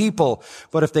persons, through people.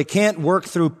 But if they can't work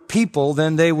through people,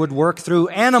 then they would work through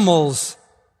animals.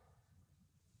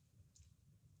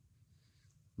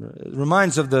 It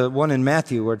reminds of the one in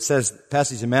Matthew where it says,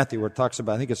 passage in Matthew where it talks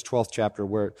about, I think it's 12th chapter,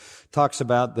 where it talks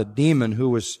about the demon who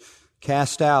was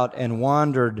cast out and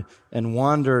wandered and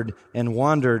wandered and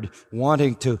wandered,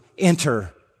 wanting to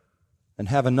enter and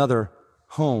have another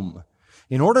home.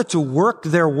 In order to work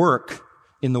their work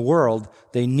in the world,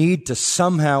 they need to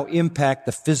somehow impact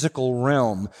the physical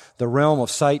realm, the realm of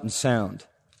sight and sound.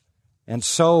 And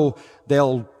so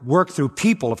they'll work through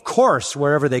people, of course,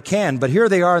 wherever they can. But here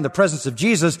they are in the presence of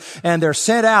Jesus, and they're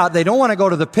sent out. They don't want to go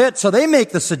to the pit, so they make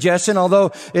the suggestion,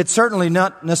 although it's certainly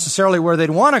not necessarily where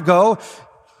they'd want to go.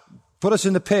 Put us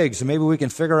in the pigs, and maybe we can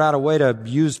figure out a way to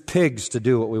use pigs to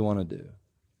do what we want to do.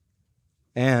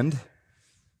 And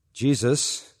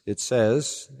Jesus, it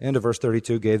says, end of verse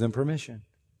 32, gave them permission.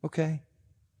 Okay.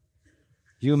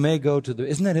 You may go to the...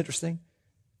 Isn't that interesting?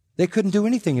 They couldn't do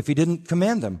anything if he didn't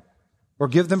command them or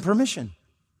give them permission.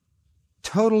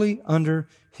 Totally under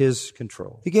his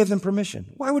control. He gave them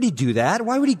permission. Why would he do that?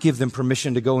 Why would he give them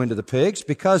permission to go into the pigs?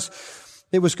 Because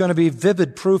it was going to be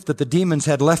vivid proof that the demons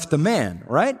had left the man,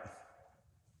 right?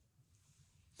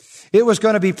 It was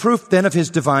going to be proof then of his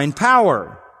divine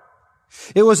power.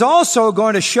 It was also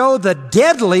going to show the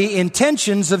deadly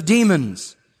intentions of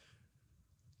demons.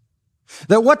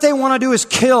 That what they want to do is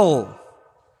kill.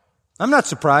 I'm not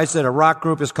surprised that a rock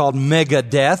group is called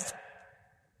Megadeth.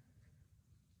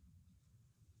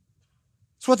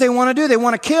 It's what they want to do. They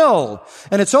want to kill.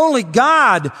 And it's only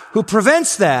God who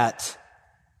prevents that.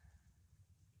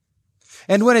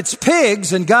 And when it's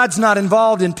pigs and God's not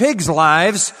involved in pigs'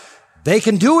 lives, they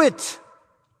can do it.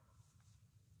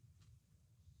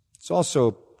 It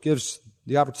also gives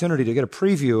the opportunity to get a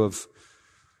preview of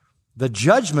the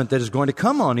judgment that is going to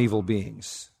come on evil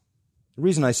beings. The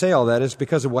reason I say all that is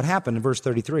because of what happened in verse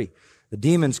 33. The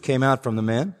demons came out from the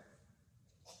man.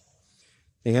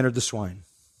 They entered the swine.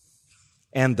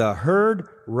 And the herd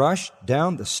rushed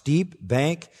down the steep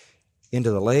bank into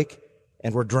the lake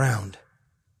and were drowned.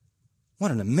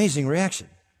 What an amazing reaction.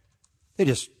 They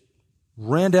just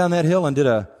ran down that hill and did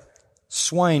a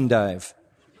swine dive.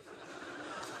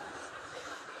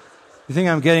 You think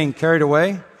I'm getting carried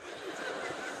away?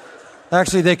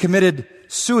 Actually, they committed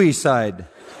suicide.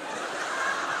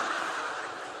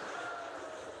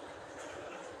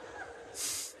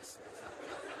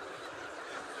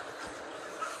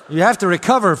 You have to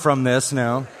recover from this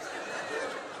now.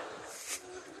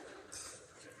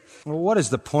 Well, what is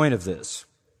the point of this?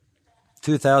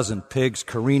 2,000 pigs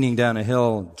careening down a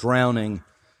hill, drowning.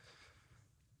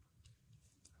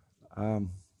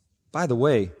 By the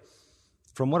way,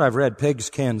 from what I've read, pigs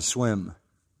can swim.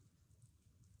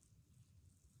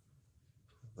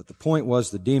 But the point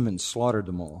was the demons slaughtered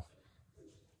them all.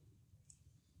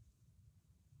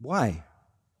 Why?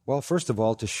 Well, first of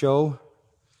all, to show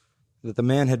that the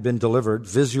man had been delivered,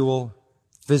 visual,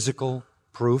 physical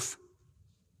proof.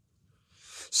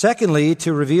 Secondly,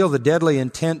 to reveal the deadly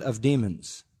intent of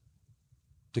demons,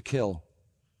 to kill.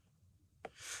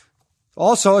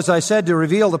 Also, as I said, to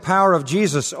reveal the power of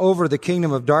Jesus over the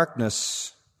kingdom of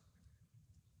darkness.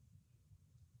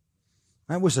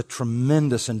 That was a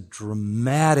tremendous and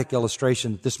dramatic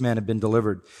illustration that this man had been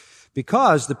delivered,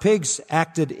 because the pigs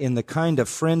acted in the kind of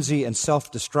frenzy and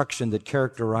self-destruction that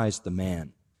characterized the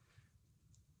man.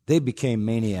 They became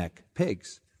maniac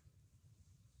pigs.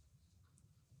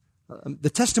 The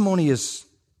testimony is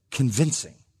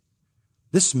convincing.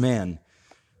 This man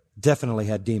definitely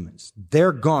had demons.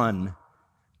 They're gone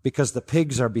because the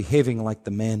pigs are behaving like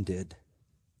the man did.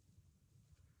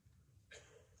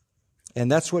 And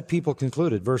that's what people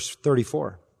concluded. Verse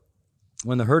 34.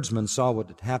 When the herdsmen saw what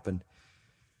had happened,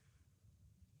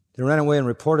 they ran away and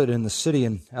reported in the city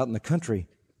and out in the country.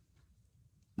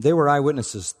 They were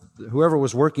eyewitnesses. Whoever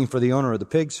was working for the owner of the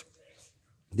pigs,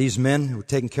 these men who were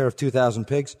taking care of 2,000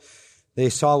 pigs, they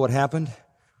saw what happened.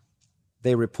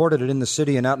 They reported it in the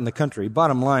city and out in the country.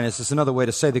 Bottom line is, it's another way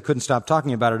to say they couldn't stop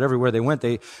talking about it everywhere they went.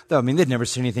 They'd never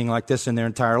seen anything like this in their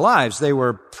entire lives. They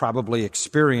were probably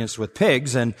experienced with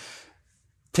pigs, and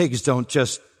pigs don't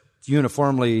just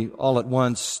uniformly all at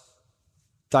once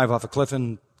dive off a cliff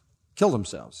and kill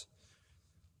themselves.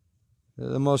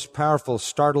 The most powerful,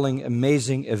 startling,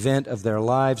 amazing event of their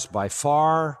lives by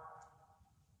far.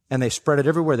 And they spread it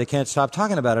everywhere. They can't stop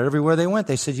talking about it everywhere they went.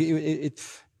 They said,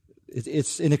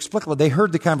 it's inexplicable. They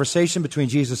heard the conversation between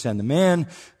Jesus and the man.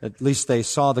 At least they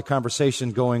saw the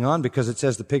conversation going on, because it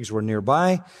says the pigs were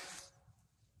nearby.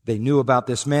 They knew about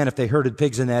this man. If they herded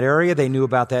pigs in that area, they knew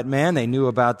about that man. They knew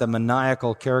about the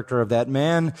maniacal character of that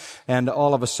man. And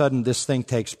all of a sudden, this thing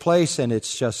takes place, and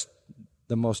it's just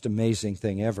the most amazing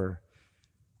thing ever.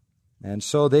 And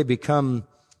so they become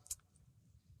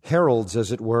heralds,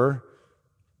 as it were,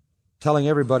 telling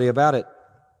everybody about it.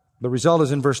 The result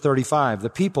is in verse 35.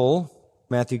 The people,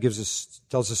 Matthew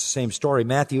tells us the same story.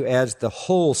 Matthew adds the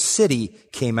whole city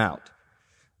came out.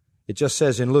 It just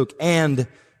says in Luke, and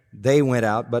they went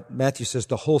out, but Matthew says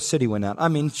the whole city went out. I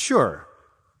mean, sure.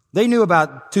 They knew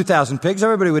about 2,000 pigs.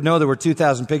 Everybody would know there were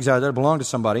 2,000 pigs out there that belonged to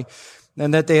somebody,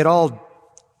 and that they had all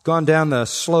gone down the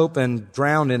slope and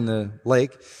drowned in the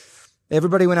lake.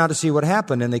 Everybody went out to see what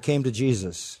happened, and they came to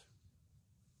Jesus.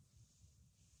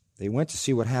 They went to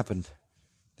see what happened.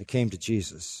 They came to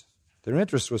Jesus. Their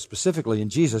interest was specifically in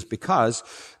Jesus, because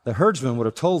the herdsman would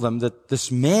have told them that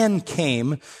this man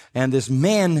came, and this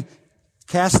man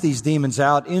cast these demons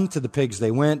out into the pigs.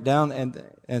 They went down,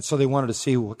 and so they wanted to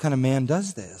see, what kind of man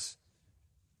does this?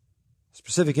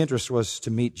 Specific interest was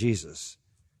to meet Jesus.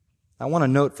 I want to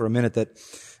note for a minute that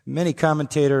many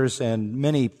commentators and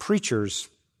many preachers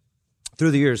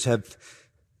through the years have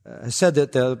said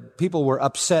that the people were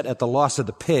upset at the loss of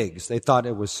the pigs. They thought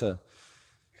it was, it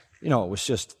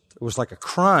was like a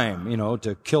crime,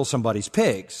 to kill somebody's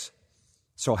pigs.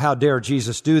 So how dare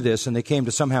Jesus do this? And they came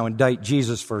to somehow indict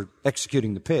Jesus for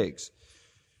executing the pigs.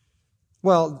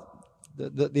 Well,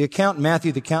 the account in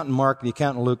Matthew, the account in Mark, the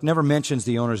account in Luke never mentions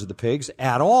the owners of the pigs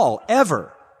at all,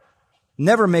 ever.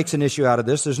 Never makes an issue out of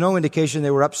this. There's no indication they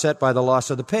were upset by the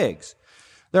loss of the pigs.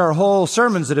 There are whole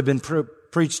sermons that have been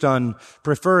preached on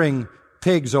preferring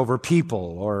pigs over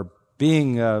people, or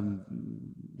being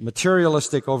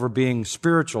materialistic over being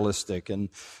spiritualistic, and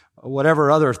whatever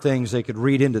other things they could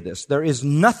read into this. There is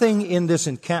nothing in this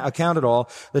account at all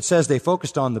that says they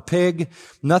focused on the pig,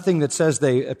 nothing that says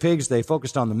they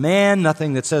focused on the man,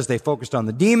 nothing that says they focused on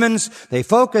the demons. They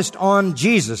focused on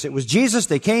Jesus. It was Jesus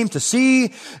they came to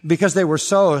see, because they were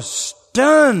so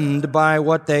stunned by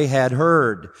what they had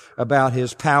heard about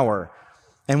His power.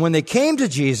 And when they came to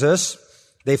Jesus,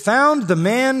 they found the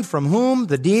man from whom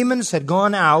the demons had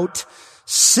gone out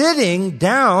sitting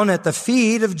down at the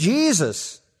feet of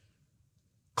Jesus,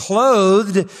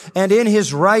 clothed and in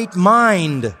his right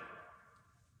mind.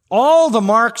 All the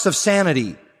marks of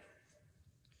sanity.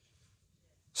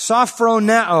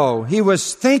 Sophroneo. He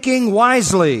was thinking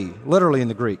wisely, literally in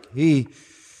the Greek. He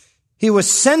was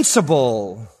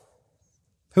sensible,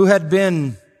 who had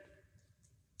been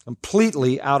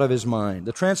completely out of his mind.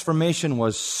 The transformation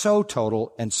was so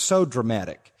total and so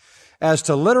dramatic as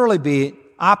to literally be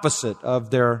opposite of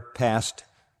their past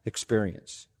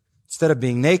experience. Instead of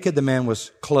being naked, the man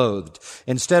was clothed.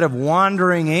 Instead of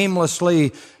wandering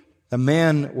aimlessly, the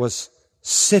man was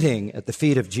sitting at the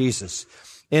feet of Jesus.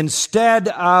 Instead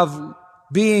of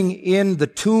being in the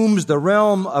tombs, the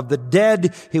realm of the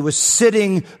dead, he was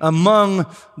sitting among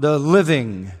the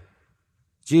living.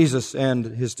 Jesus and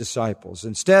his disciples.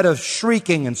 Instead of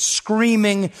shrieking and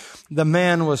screaming, the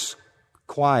man was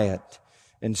quiet.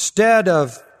 Instead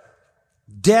of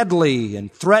deadly and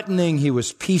threatening, he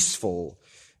was peaceful.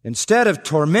 Instead of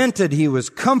tormented, he was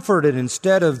comforted.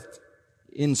 Instead of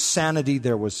insanity,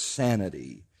 there was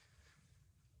sanity.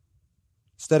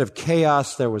 Instead of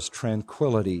chaos, there was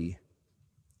tranquility.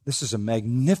 This is a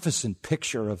magnificent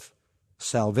picture of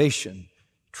salvation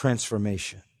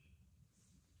transformation.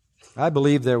 I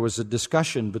believe there was a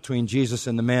discussion between Jesus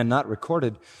and the man, not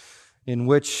recorded, in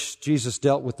which Jesus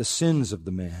dealt with the sins of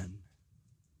the man,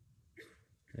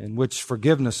 in which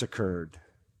forgiveness occurred.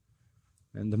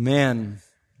 And the man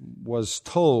was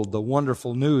told the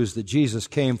wonderful news that Jesus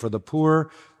came for the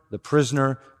poor, the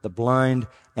prisoner, the blind,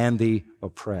 and the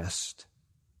oppressed,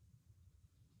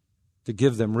 to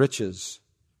give them riches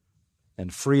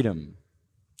and freedom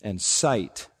and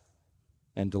sight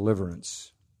and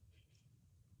deliverance.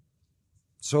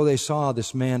 So they saw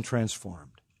this man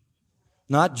transformed,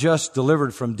 not just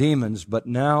delivered from demons, but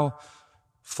now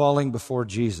falling before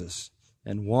Jesus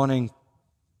and wanting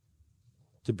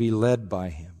to be led by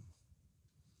Him.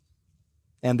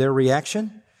 And their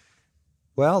reaction?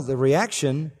 Well, the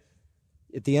reaction,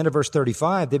 at the end of verse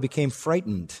 35, they became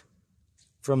frightened,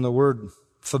 from the word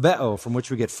phobeo, from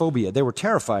which we get phobia. They were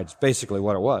terrified, is basically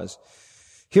what it was.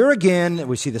 Here again,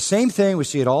 we see the same thing. We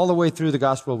see it all the way through the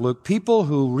Gospel of Luke. People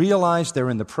who realize they're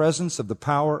in the presence of the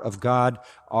power of God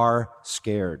are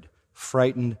scared,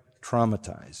 frightened,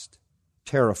 traumatized,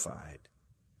 terrified.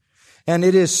 And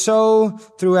it is so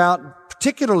throughout,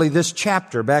 particularly this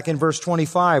chapter, back in verse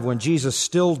 25, when Jesus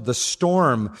stilled the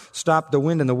storm, stopped the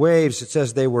wind and the waves. It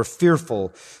says they were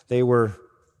fearful. They were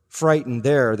frightened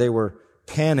there. They were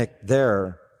panicked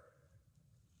there.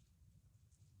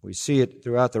 We see it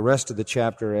throughout the rest of the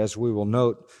chapter, as we will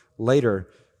note later.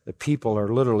 The people are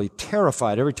literally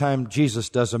terrified. Every time Jesus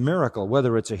does a miracle,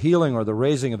 whether it's a healing or the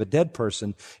raising of a dead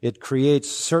person, it creates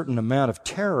a certain amount of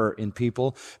terror in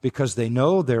people because they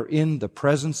know they're in the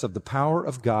presence of the power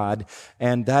of God,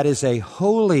 and that is a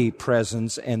holy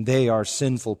presence, and they are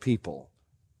sinful people.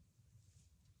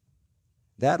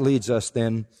 That leads us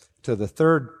then to the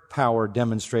third power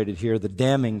demonstrated here, the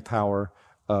damning power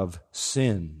of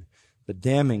sin. The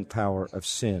damning power of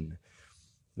sin.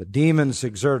 The demons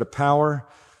exert a power.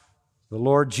 The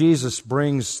Lord Jesus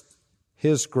brings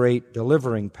His great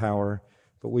delivering power,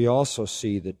 but we also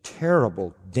see the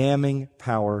terrible damning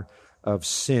power of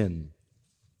sin.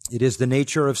 It is the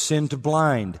nature of sin to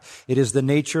blind. It is the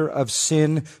nature of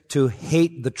sin to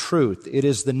hate the truth. It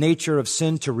is the nature of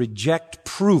sin to reject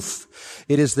proof.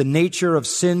 It is the nature of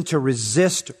sin to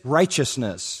resist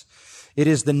righteousness. It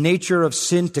is the nature of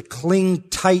sin to cling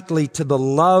tightly to the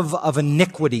love of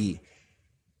iniquity.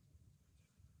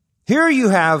 Here you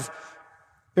have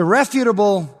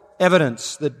irrefutable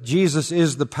evidence that Jesus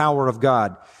is the power of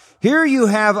God. Here you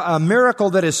have a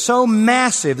miracle that is so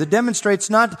massive that demonstrates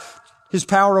not His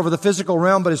power over the physical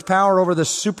realm, but His power over the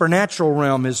supernatural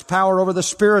realm, His power over the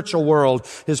spiritual world,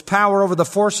 His power over the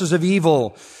forces of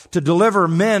evil to deliver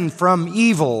men from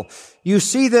evil. You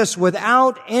see this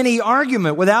without any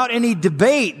argument, without any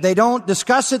debate. They don't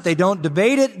discuss it. They don't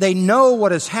debate it. They know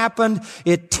what has happened.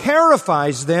 It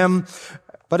terrifies them.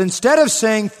 But instead of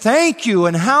saying, thank you,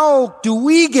 and how do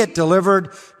we get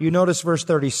delivered? You notice verse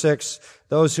 36.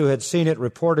 Those who had seen it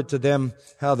reported to them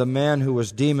how the man who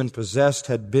was demon-possessed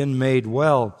had been made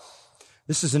well.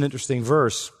 This is an interesting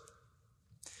verse.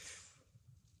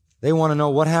 They want to know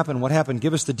what happened. What happened?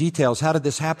 Give us the details. How did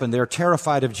this happen? They're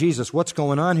terrified of Jesus. What's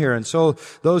going on here? And so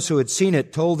those who had seen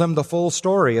it told them the full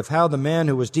story of how the man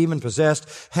who was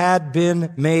demon-possessed had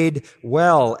been made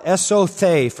well.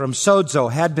 Esothe from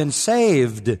sozo, had been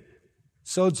saved.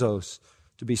 Sozos,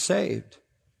 to be saved.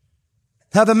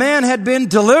 How the man had been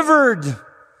delivered.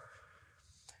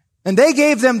 And they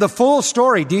gave them the full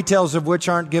story, details of which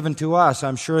aren't given to us.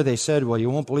 I'm sure they said, well, you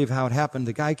won't believe how it happened.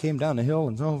 The guy came down the hill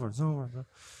and so over and so over.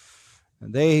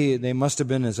 And they must have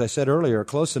been, as I said earlier,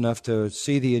 close enough to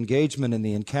see the engagement and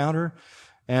the encounter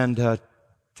and to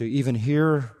even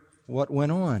hear what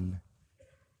went on.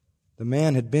 The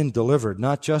man had been delivered,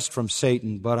 not just from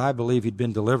Satan, but I believe he'd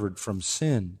been delivered from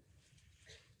sin.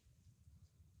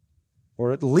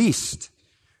 Or at least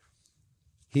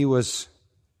he was,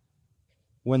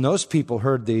 when those people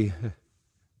heard the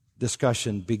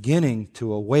discussion, beginning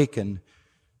to awaken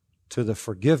to the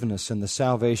forgiveness and the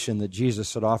salvation that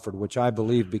Jesus had offered, which I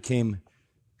believe became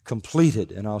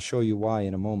completed, and I'll show you why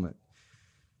in a moment.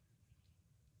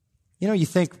 You know, you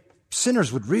think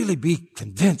sinners would really be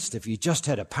convinced if you just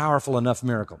had a powerful enough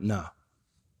miracle. No,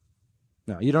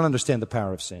 you don't understand the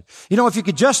power of sin. You know, if you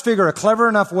could just figure a clever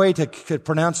enough way to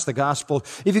pronounce the gospel,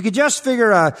 if you could just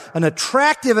figure an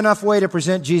attractive enough way to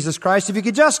present Jesus Christ, if you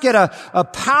could just get a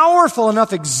powerful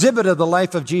enough exhibit of the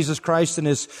life of Jesus Christ and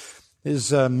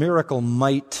His miracle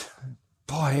might,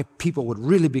 boy, people would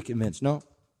really be convinced. No,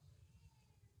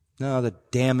 the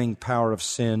damning power of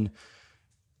sin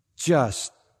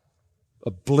just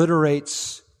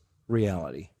obliterates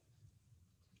reality.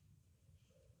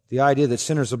 The idea that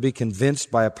sinners will be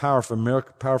convinced by a powerful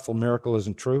miracle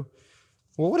isn't true.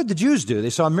 Well, what did the Jews do? They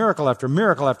saw miracle after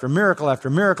miracle after miracle after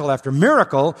miracle after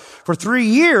miracle for 3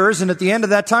 years, and at the end of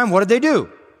that time, what did they do?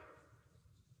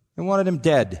 They wanted him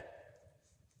dead.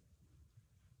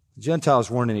 The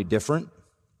Gentiles weren't any different.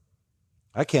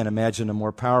 I can't imagine a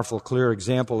more powerful, clear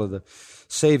example of the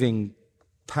saving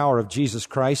power of Jesus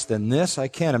Christ than this. I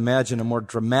can't imagine a more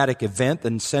dramatic event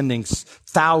than sending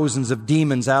thousands of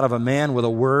demons out of a man with a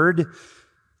word,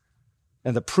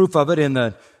 and the proof of it in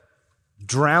the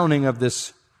drowning of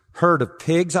this herd of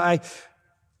pigs.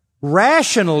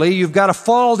 Rationally, you've got to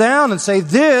fall down and say,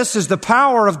 this is the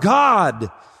power of God.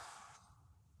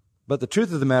 But the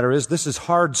truth of the matter is, this is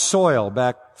hard soil,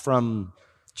 back from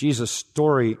Jesus'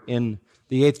 story in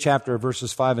the 8th chapter,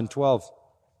 verses 5 and 12.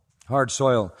 Hard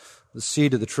soil. The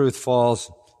seed of the truth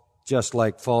falls just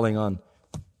like falling on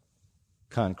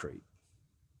concrete.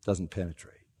 Doesn't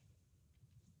penetrate.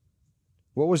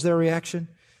 What was their reaction?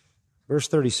 Verse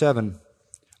 37,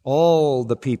 all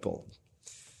the people,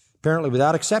 apparently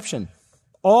without exception,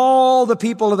 all the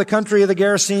people of the country of the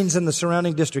Gerasenes and the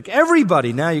surrounding district,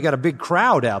 everybody, now you got a big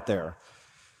crowd out there,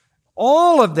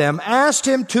 all of them asked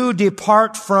him to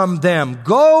depart from them.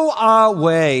 Go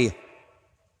away.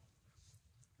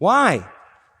 Why?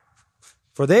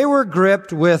 For they were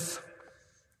gripped with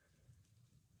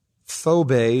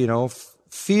phobia,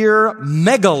 fear,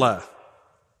 megala.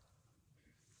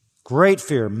 Great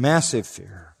fear, massive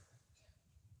fear.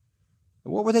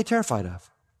 What were they terrified of?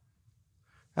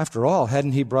 After all,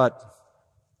 hadn't he brought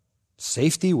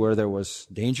safety where there was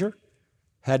danger?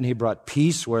 Hadn't he brought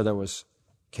peace where there was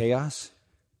chaos?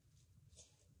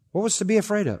 What was to be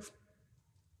afraid of?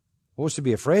 What was to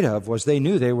be afraid of was they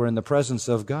knew they were in the presence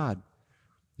of God.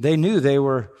 They knew they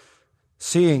were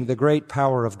seeing the great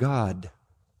power of God.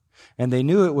 And they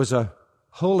knew it was a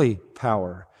holy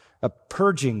power, a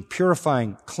purging,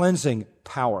 purifying, cleansing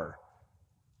power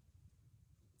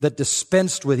that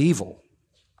dispensed with evil.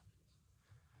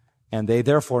 And they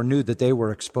therefore knew that they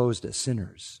were exposed as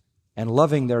sinners. And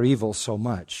loving their evil so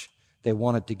much, they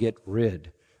wanted to get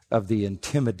rid of the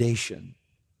intimidation.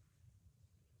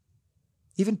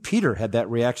 Even Peter had that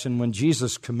reaction when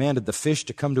Jesus commanded the fish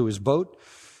to come to his boat.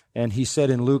 And he said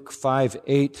in Luke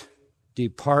 5:8,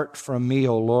 "Depart from me,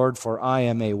 O Lord, for I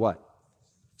am a" what?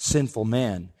 Sinful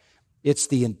man. It's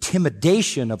the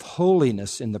intimidation of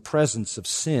holiness in the presence of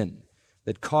sin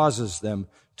that causes them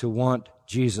to want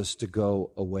Jesus to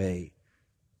go away.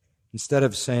 Instead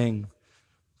of saying,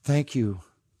 thank you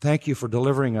for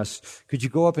delivering us. Could you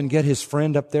go up and get his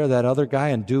friend up there, that other guy,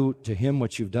 and do to him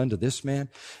what you've done to this man?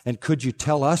 And could you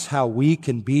tell us how we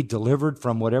can be delivered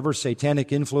from whatever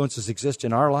satanic influences exist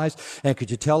in our lives? And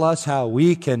could you tell us how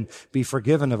we can be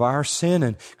forgiven of our sin?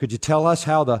 And could you tell us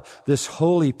how this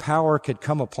holy power could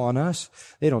come upon us?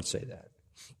 They don't say that.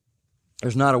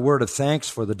 There's not a word of thanks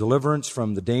for the deliverance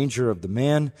from the danger of the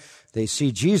man. They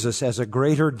see Jesus as a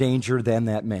greater danger than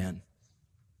that man.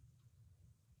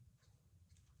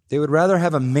 They would rather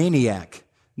have a maniac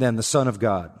than the Son of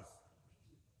God.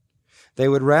 They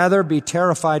would rather be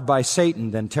terrified by Satan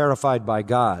than terrified by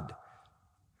God.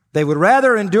 They would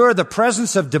rather endure the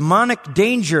presence of demonic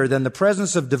danger than the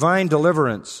presence of divine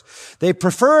deliverance. They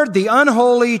preferred the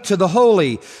unholy to the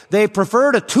holy. They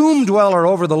preferred a tomb dweller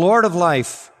over the Lord of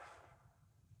life.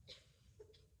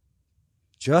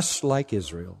 Just like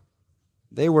Israel.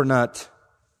 They were not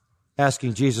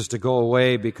asking Jesus to go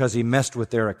away because he messed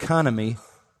with their economy,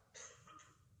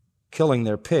 killing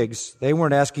their pigs. They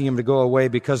weren't asking him to go away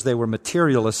because they were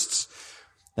materialists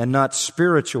and not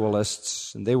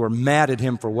spiritualists, and they were mad at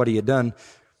him for what he had done.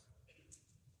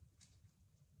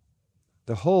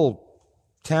 The whole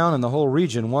town and the whole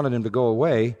region wanted him to go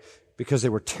away because they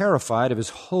were terrified of his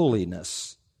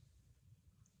holiness.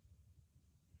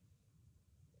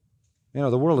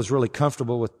 The world is really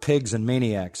comfortable with pigs and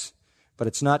maniacs, but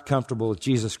it's not comfortable with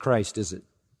Jesus Christ, is it?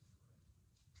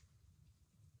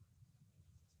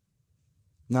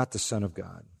 Not the Son of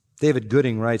God. David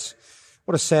Gooding writes,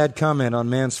 what a sad comment on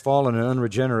man's fallen and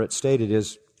unregenerate state it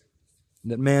is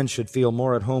that man should feel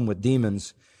more at home with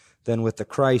demons than with the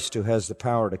Christ who has the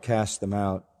power to cast them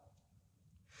out.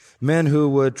 Men who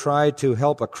would try to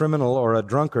help a criminal or a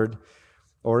drunkard,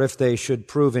 or if they should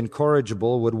prove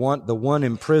incorrigible, would want the one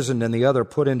imprisoned and the other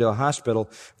put into a hospital,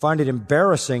 find it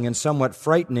embarrassing and somewhat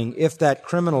frightening if that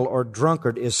criminal or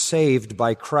drunkard is saved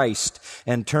by Christ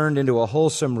and turned into a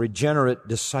wholesome, regenerate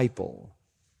disciple.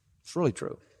 It's really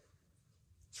true.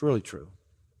 It's really true.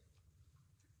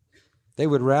 They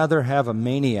would rather have a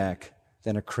maniac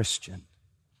than a Christian.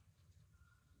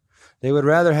 They would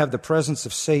rather have the presence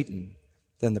of Satan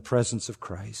than the presence of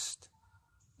Christ.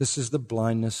 This is the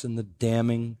blindness and the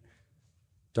damning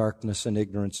darkness and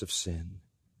ignorance of sin.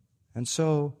 And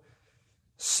so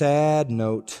sad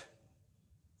note.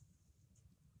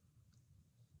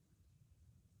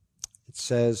 It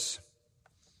says,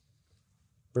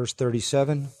 verse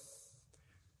 37,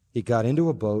 he got into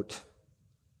a boat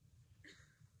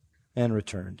and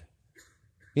returned.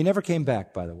 He never came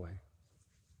back, by the way.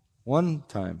 One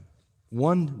time,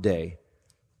 one day,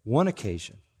 one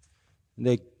occasion,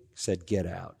 they said, get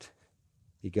out.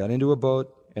 He got into a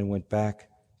boat and went back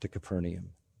to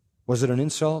Capernaum. Was it an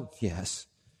insult? Yes.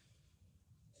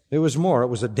 It was more. It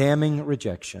was a damning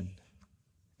rejection.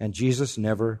 And Jesus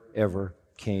never, ever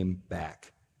came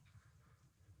back.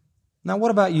 Now,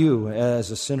 what about you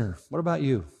as a sinner? What about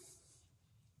you?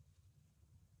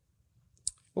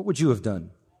 What would you have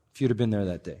done if you'd have been there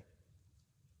that day?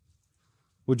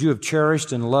 Would you have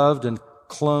cherished and loved and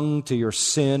clung to your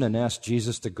sin and asked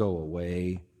Jesus to go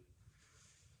away?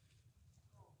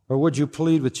 Or would you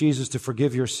plead with Jesus to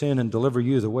forgive your sin and deliver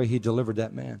you the way He delivered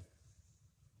that man?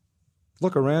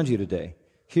 Look around you today.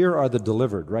 Here are the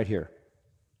delivered, right here.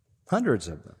 Hundreds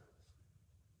of them.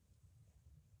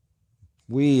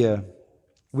 We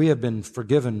have been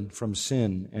forgiven from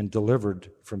sin and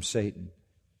delivered from Satan.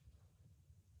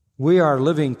 We are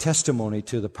living testimony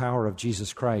to the power of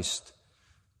Jesus Christ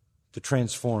to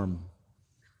transform.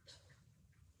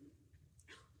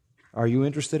 Are you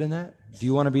interested in that? Do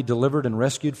you want to be delivered and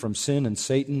rescued from sin and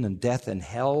Satan and death and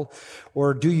hell?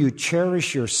 Or do you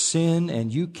cherish your sin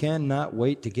and you cannot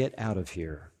wait to get out of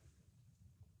here?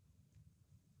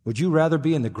 Would you rather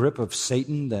be in the grip of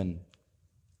Satan than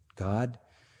God?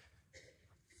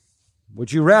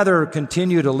 Would you rather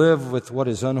continue to live with what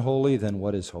is unholy than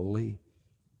what is holy?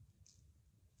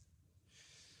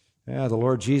 Yeah, the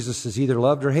Lord Jesus is either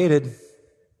loved or hated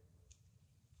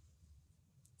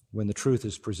when the truth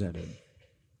is presented.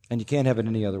 And you can't have it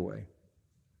any other way.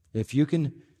 If you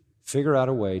can figure out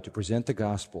a way to present the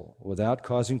gospel without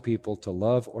causing people to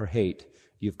love or hate,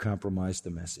 you've compromised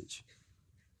the message.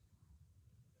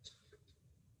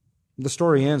 The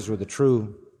story ends with a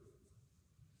true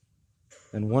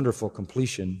and wonderful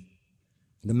completion.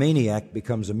 The maniac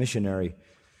becomes a missionary.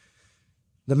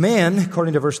 The man,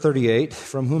 according to verse 38,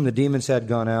 from whom the demons had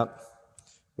gone out,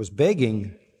 was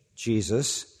begging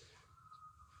Jesus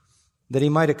that he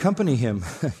might accompany him.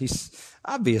 He's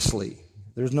obviously,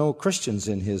 there's no Christians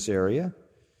in his area.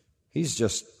 He's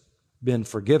just been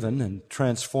forgiven and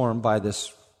transformed by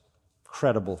this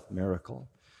incredible miracle.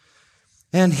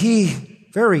 And he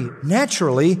very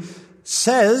naturally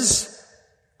says,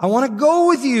 I want to go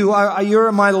with you.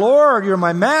 You're my Lord. You're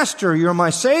my Master. You're my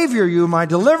Savior. You're my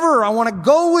Deliverer. I want to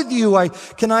go with you.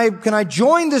 Can I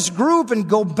join this group and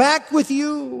go back with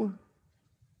you?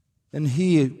 And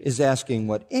he is asking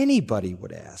what anybody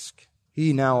would ask.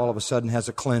 He now all of a sudden has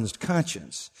a cleansed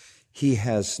conscience. He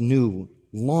has new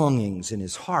longings in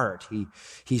his heart.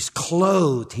 He's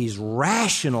clothed. He's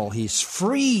rational. He's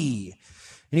free.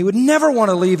 And he would never want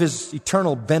to leave his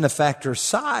eternal benefactor's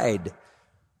side.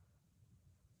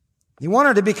 He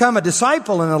wanted to become a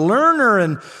disciple and a learner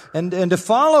and to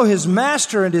follow his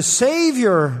Master and his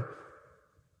Savior.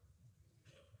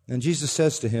 And Jesus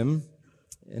says to him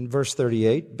in verse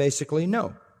 38, basically,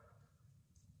 no.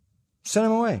 Send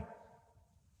him away.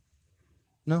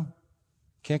 No,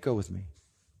 can't go with me.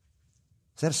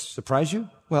 Does that surprise you?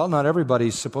 Well, not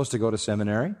everybody's supposed to go to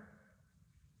seminary.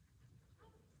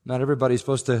 Not everybody's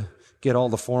supposed to get all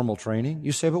the formal training.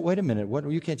 You say, but wait a minute,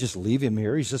 you can't just leave him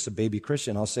here. He's just a baby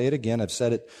Christian. I'll say it again. I've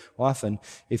said it often.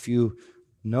 If you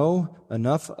know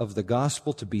enough of the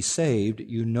gospel to be saved,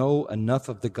 you know enough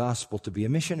of the gospel to be a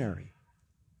missionary.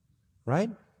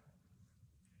 Right?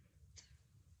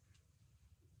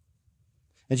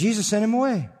 And Jesus sent him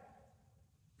away.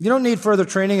 You don't need further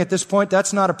training at this point.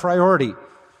 That's not a priority.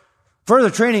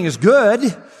 Further training is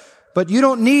good, but you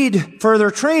don't need further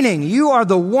training. You are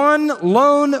the one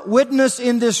lone witness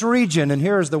in this region. And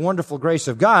here is the wonderful grace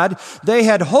of God. They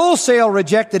had wholesale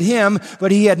rejected him,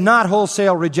 but he had not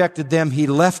wholesale rejected them. He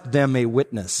left them a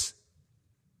witness.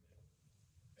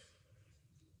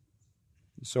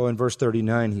 So in verse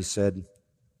 39, he said,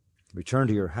 return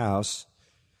to your house.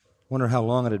 Wonder how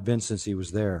long it had been since he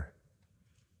was there.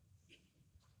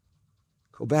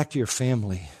 Go back to your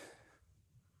family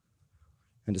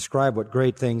and describe what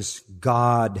great things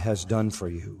God has done for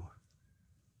you.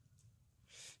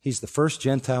 He's the first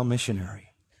Gentile missionary.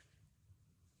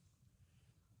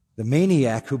 The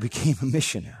maniac who became a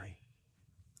missionary.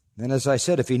 And as I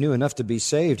said, if he knew enough to be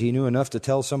saved, he knew enough to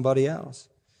tell somebody else.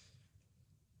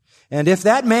 And if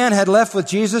that man had left with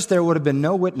Jesus, there would have been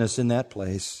no witness in that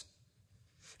place.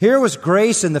 Here was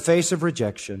grace in the face of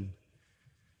rejection.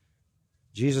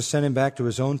 Jesus sent him back to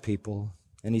his own people,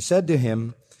 and he said to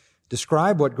him,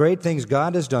 Describe what great things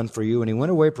God has done for you. And he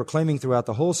went away proclaiming throughout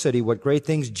the whole city what great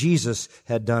things Jesus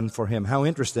had done for him. How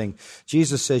interesting.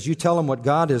 Jesus says, you tell him what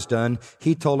God has done.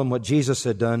 He told him what Jesus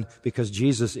had done because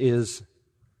Jesus is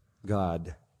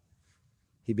God.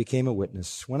 He became a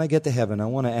witness. When I get to heaven, I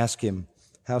want to ask him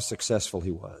how successful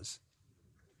he was.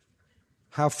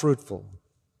 How fruitful.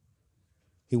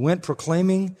 He went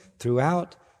proclaiming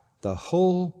throughout the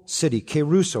whole city.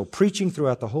 Keruso, preaching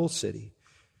throughout the whole city.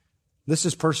 This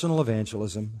is personal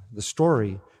evangelism, the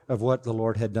story of what the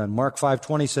Lord had done. Mark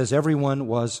 5:20 says, everyone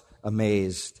was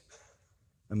amazed.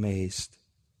 Amazed.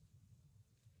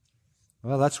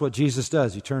 Well, that's what Jesus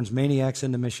does. He turns maniacs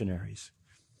into missionaries.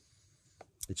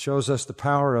 It shows us the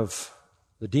power of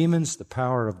the demons, the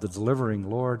power of the delivering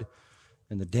Lord,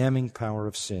 and the damning power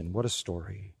of sin. What a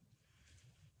story.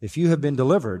 If you have been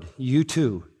delivered, you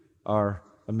too are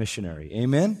a missionary.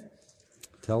 Amen?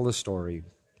 Tell the story.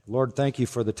 Lord, thank you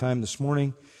for the time this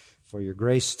morning, for your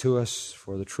grace to us,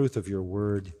 for the truth of your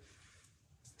word.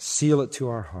 Seal it to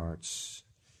our hearts.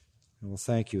 And we'll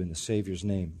thank you in the Savior's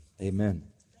name. Amen.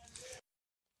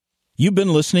 You've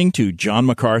been listening to John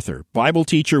MacArthur, Bible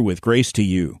teacher with Grace to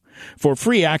You. For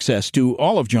free access to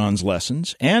all of John's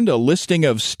lessons and a listing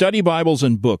of study Bibles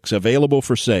and books available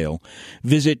for sale,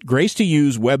 visit Grace to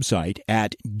You's website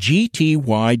at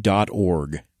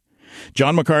gty.org.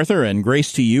 John MacArthur and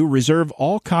Grace to You reserve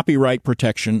all copyright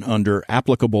protection under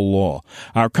applicable law.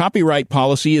 Our copyright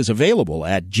policy is available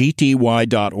at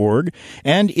gty.org,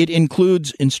 and it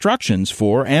includes instructions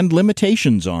for and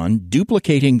limitations on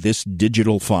duplicating this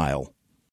digital file.